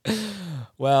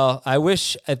 Well, I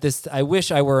wish I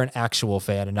were an actual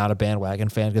fan and not a bandwagon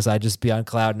fan, because I'd just be on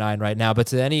cloud 9 right now. But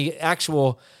to any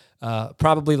actual,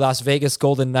 probably Las Vegas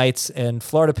Golden Knights and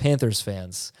Florida Panthers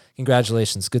fans,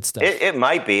 congratulations. Good stuff. It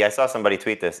might be. I saw somebody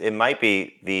tweet this. It might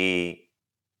be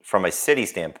from a city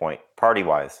standpoint,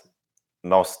 party-wise,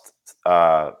 most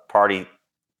party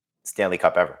Stanley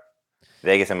Cup ever.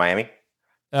 Vegas and Miami.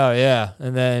 Oh yeah,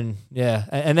 and then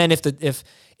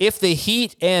if the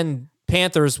Heat and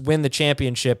Panthers win the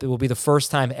championship, it will be the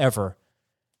first time ever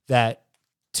that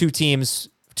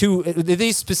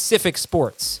these specific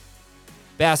sports,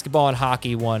 basketball and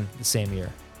hockey, won the same year.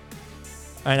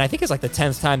 And I think it's like the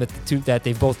 10th time that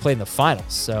they've both played in the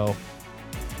finals. So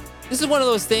this is one of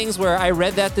those things where I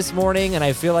read that this morning and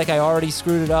I feel like I already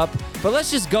screwed it up. But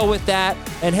let's just go with that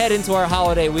and head into our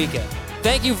holiday weekend.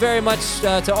 Thank you very much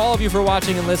to all of you for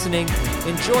watching and listening.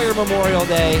 Enjoy your Memorial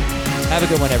Day. Have a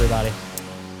good one, everybody.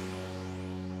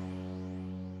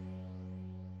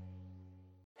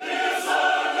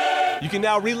 You can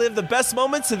now relive the best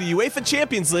moments of the UEFA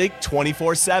Champions League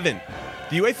 24/7.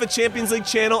 The UEFA Champions League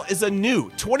channel is a new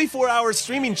 24-hour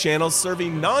streaming channel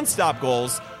serving non-stop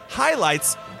goals,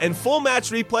 highlights, and full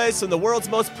match replays from the world's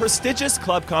most prestigious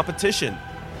club competition.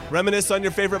 Reminisce on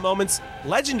your favorite moments,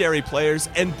 legendary players,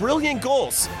 and brilliant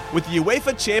goals with the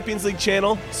UEFA Champions League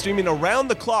channel streaming around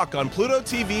the clock on Pluto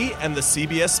TV and the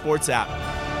CBS Sports app.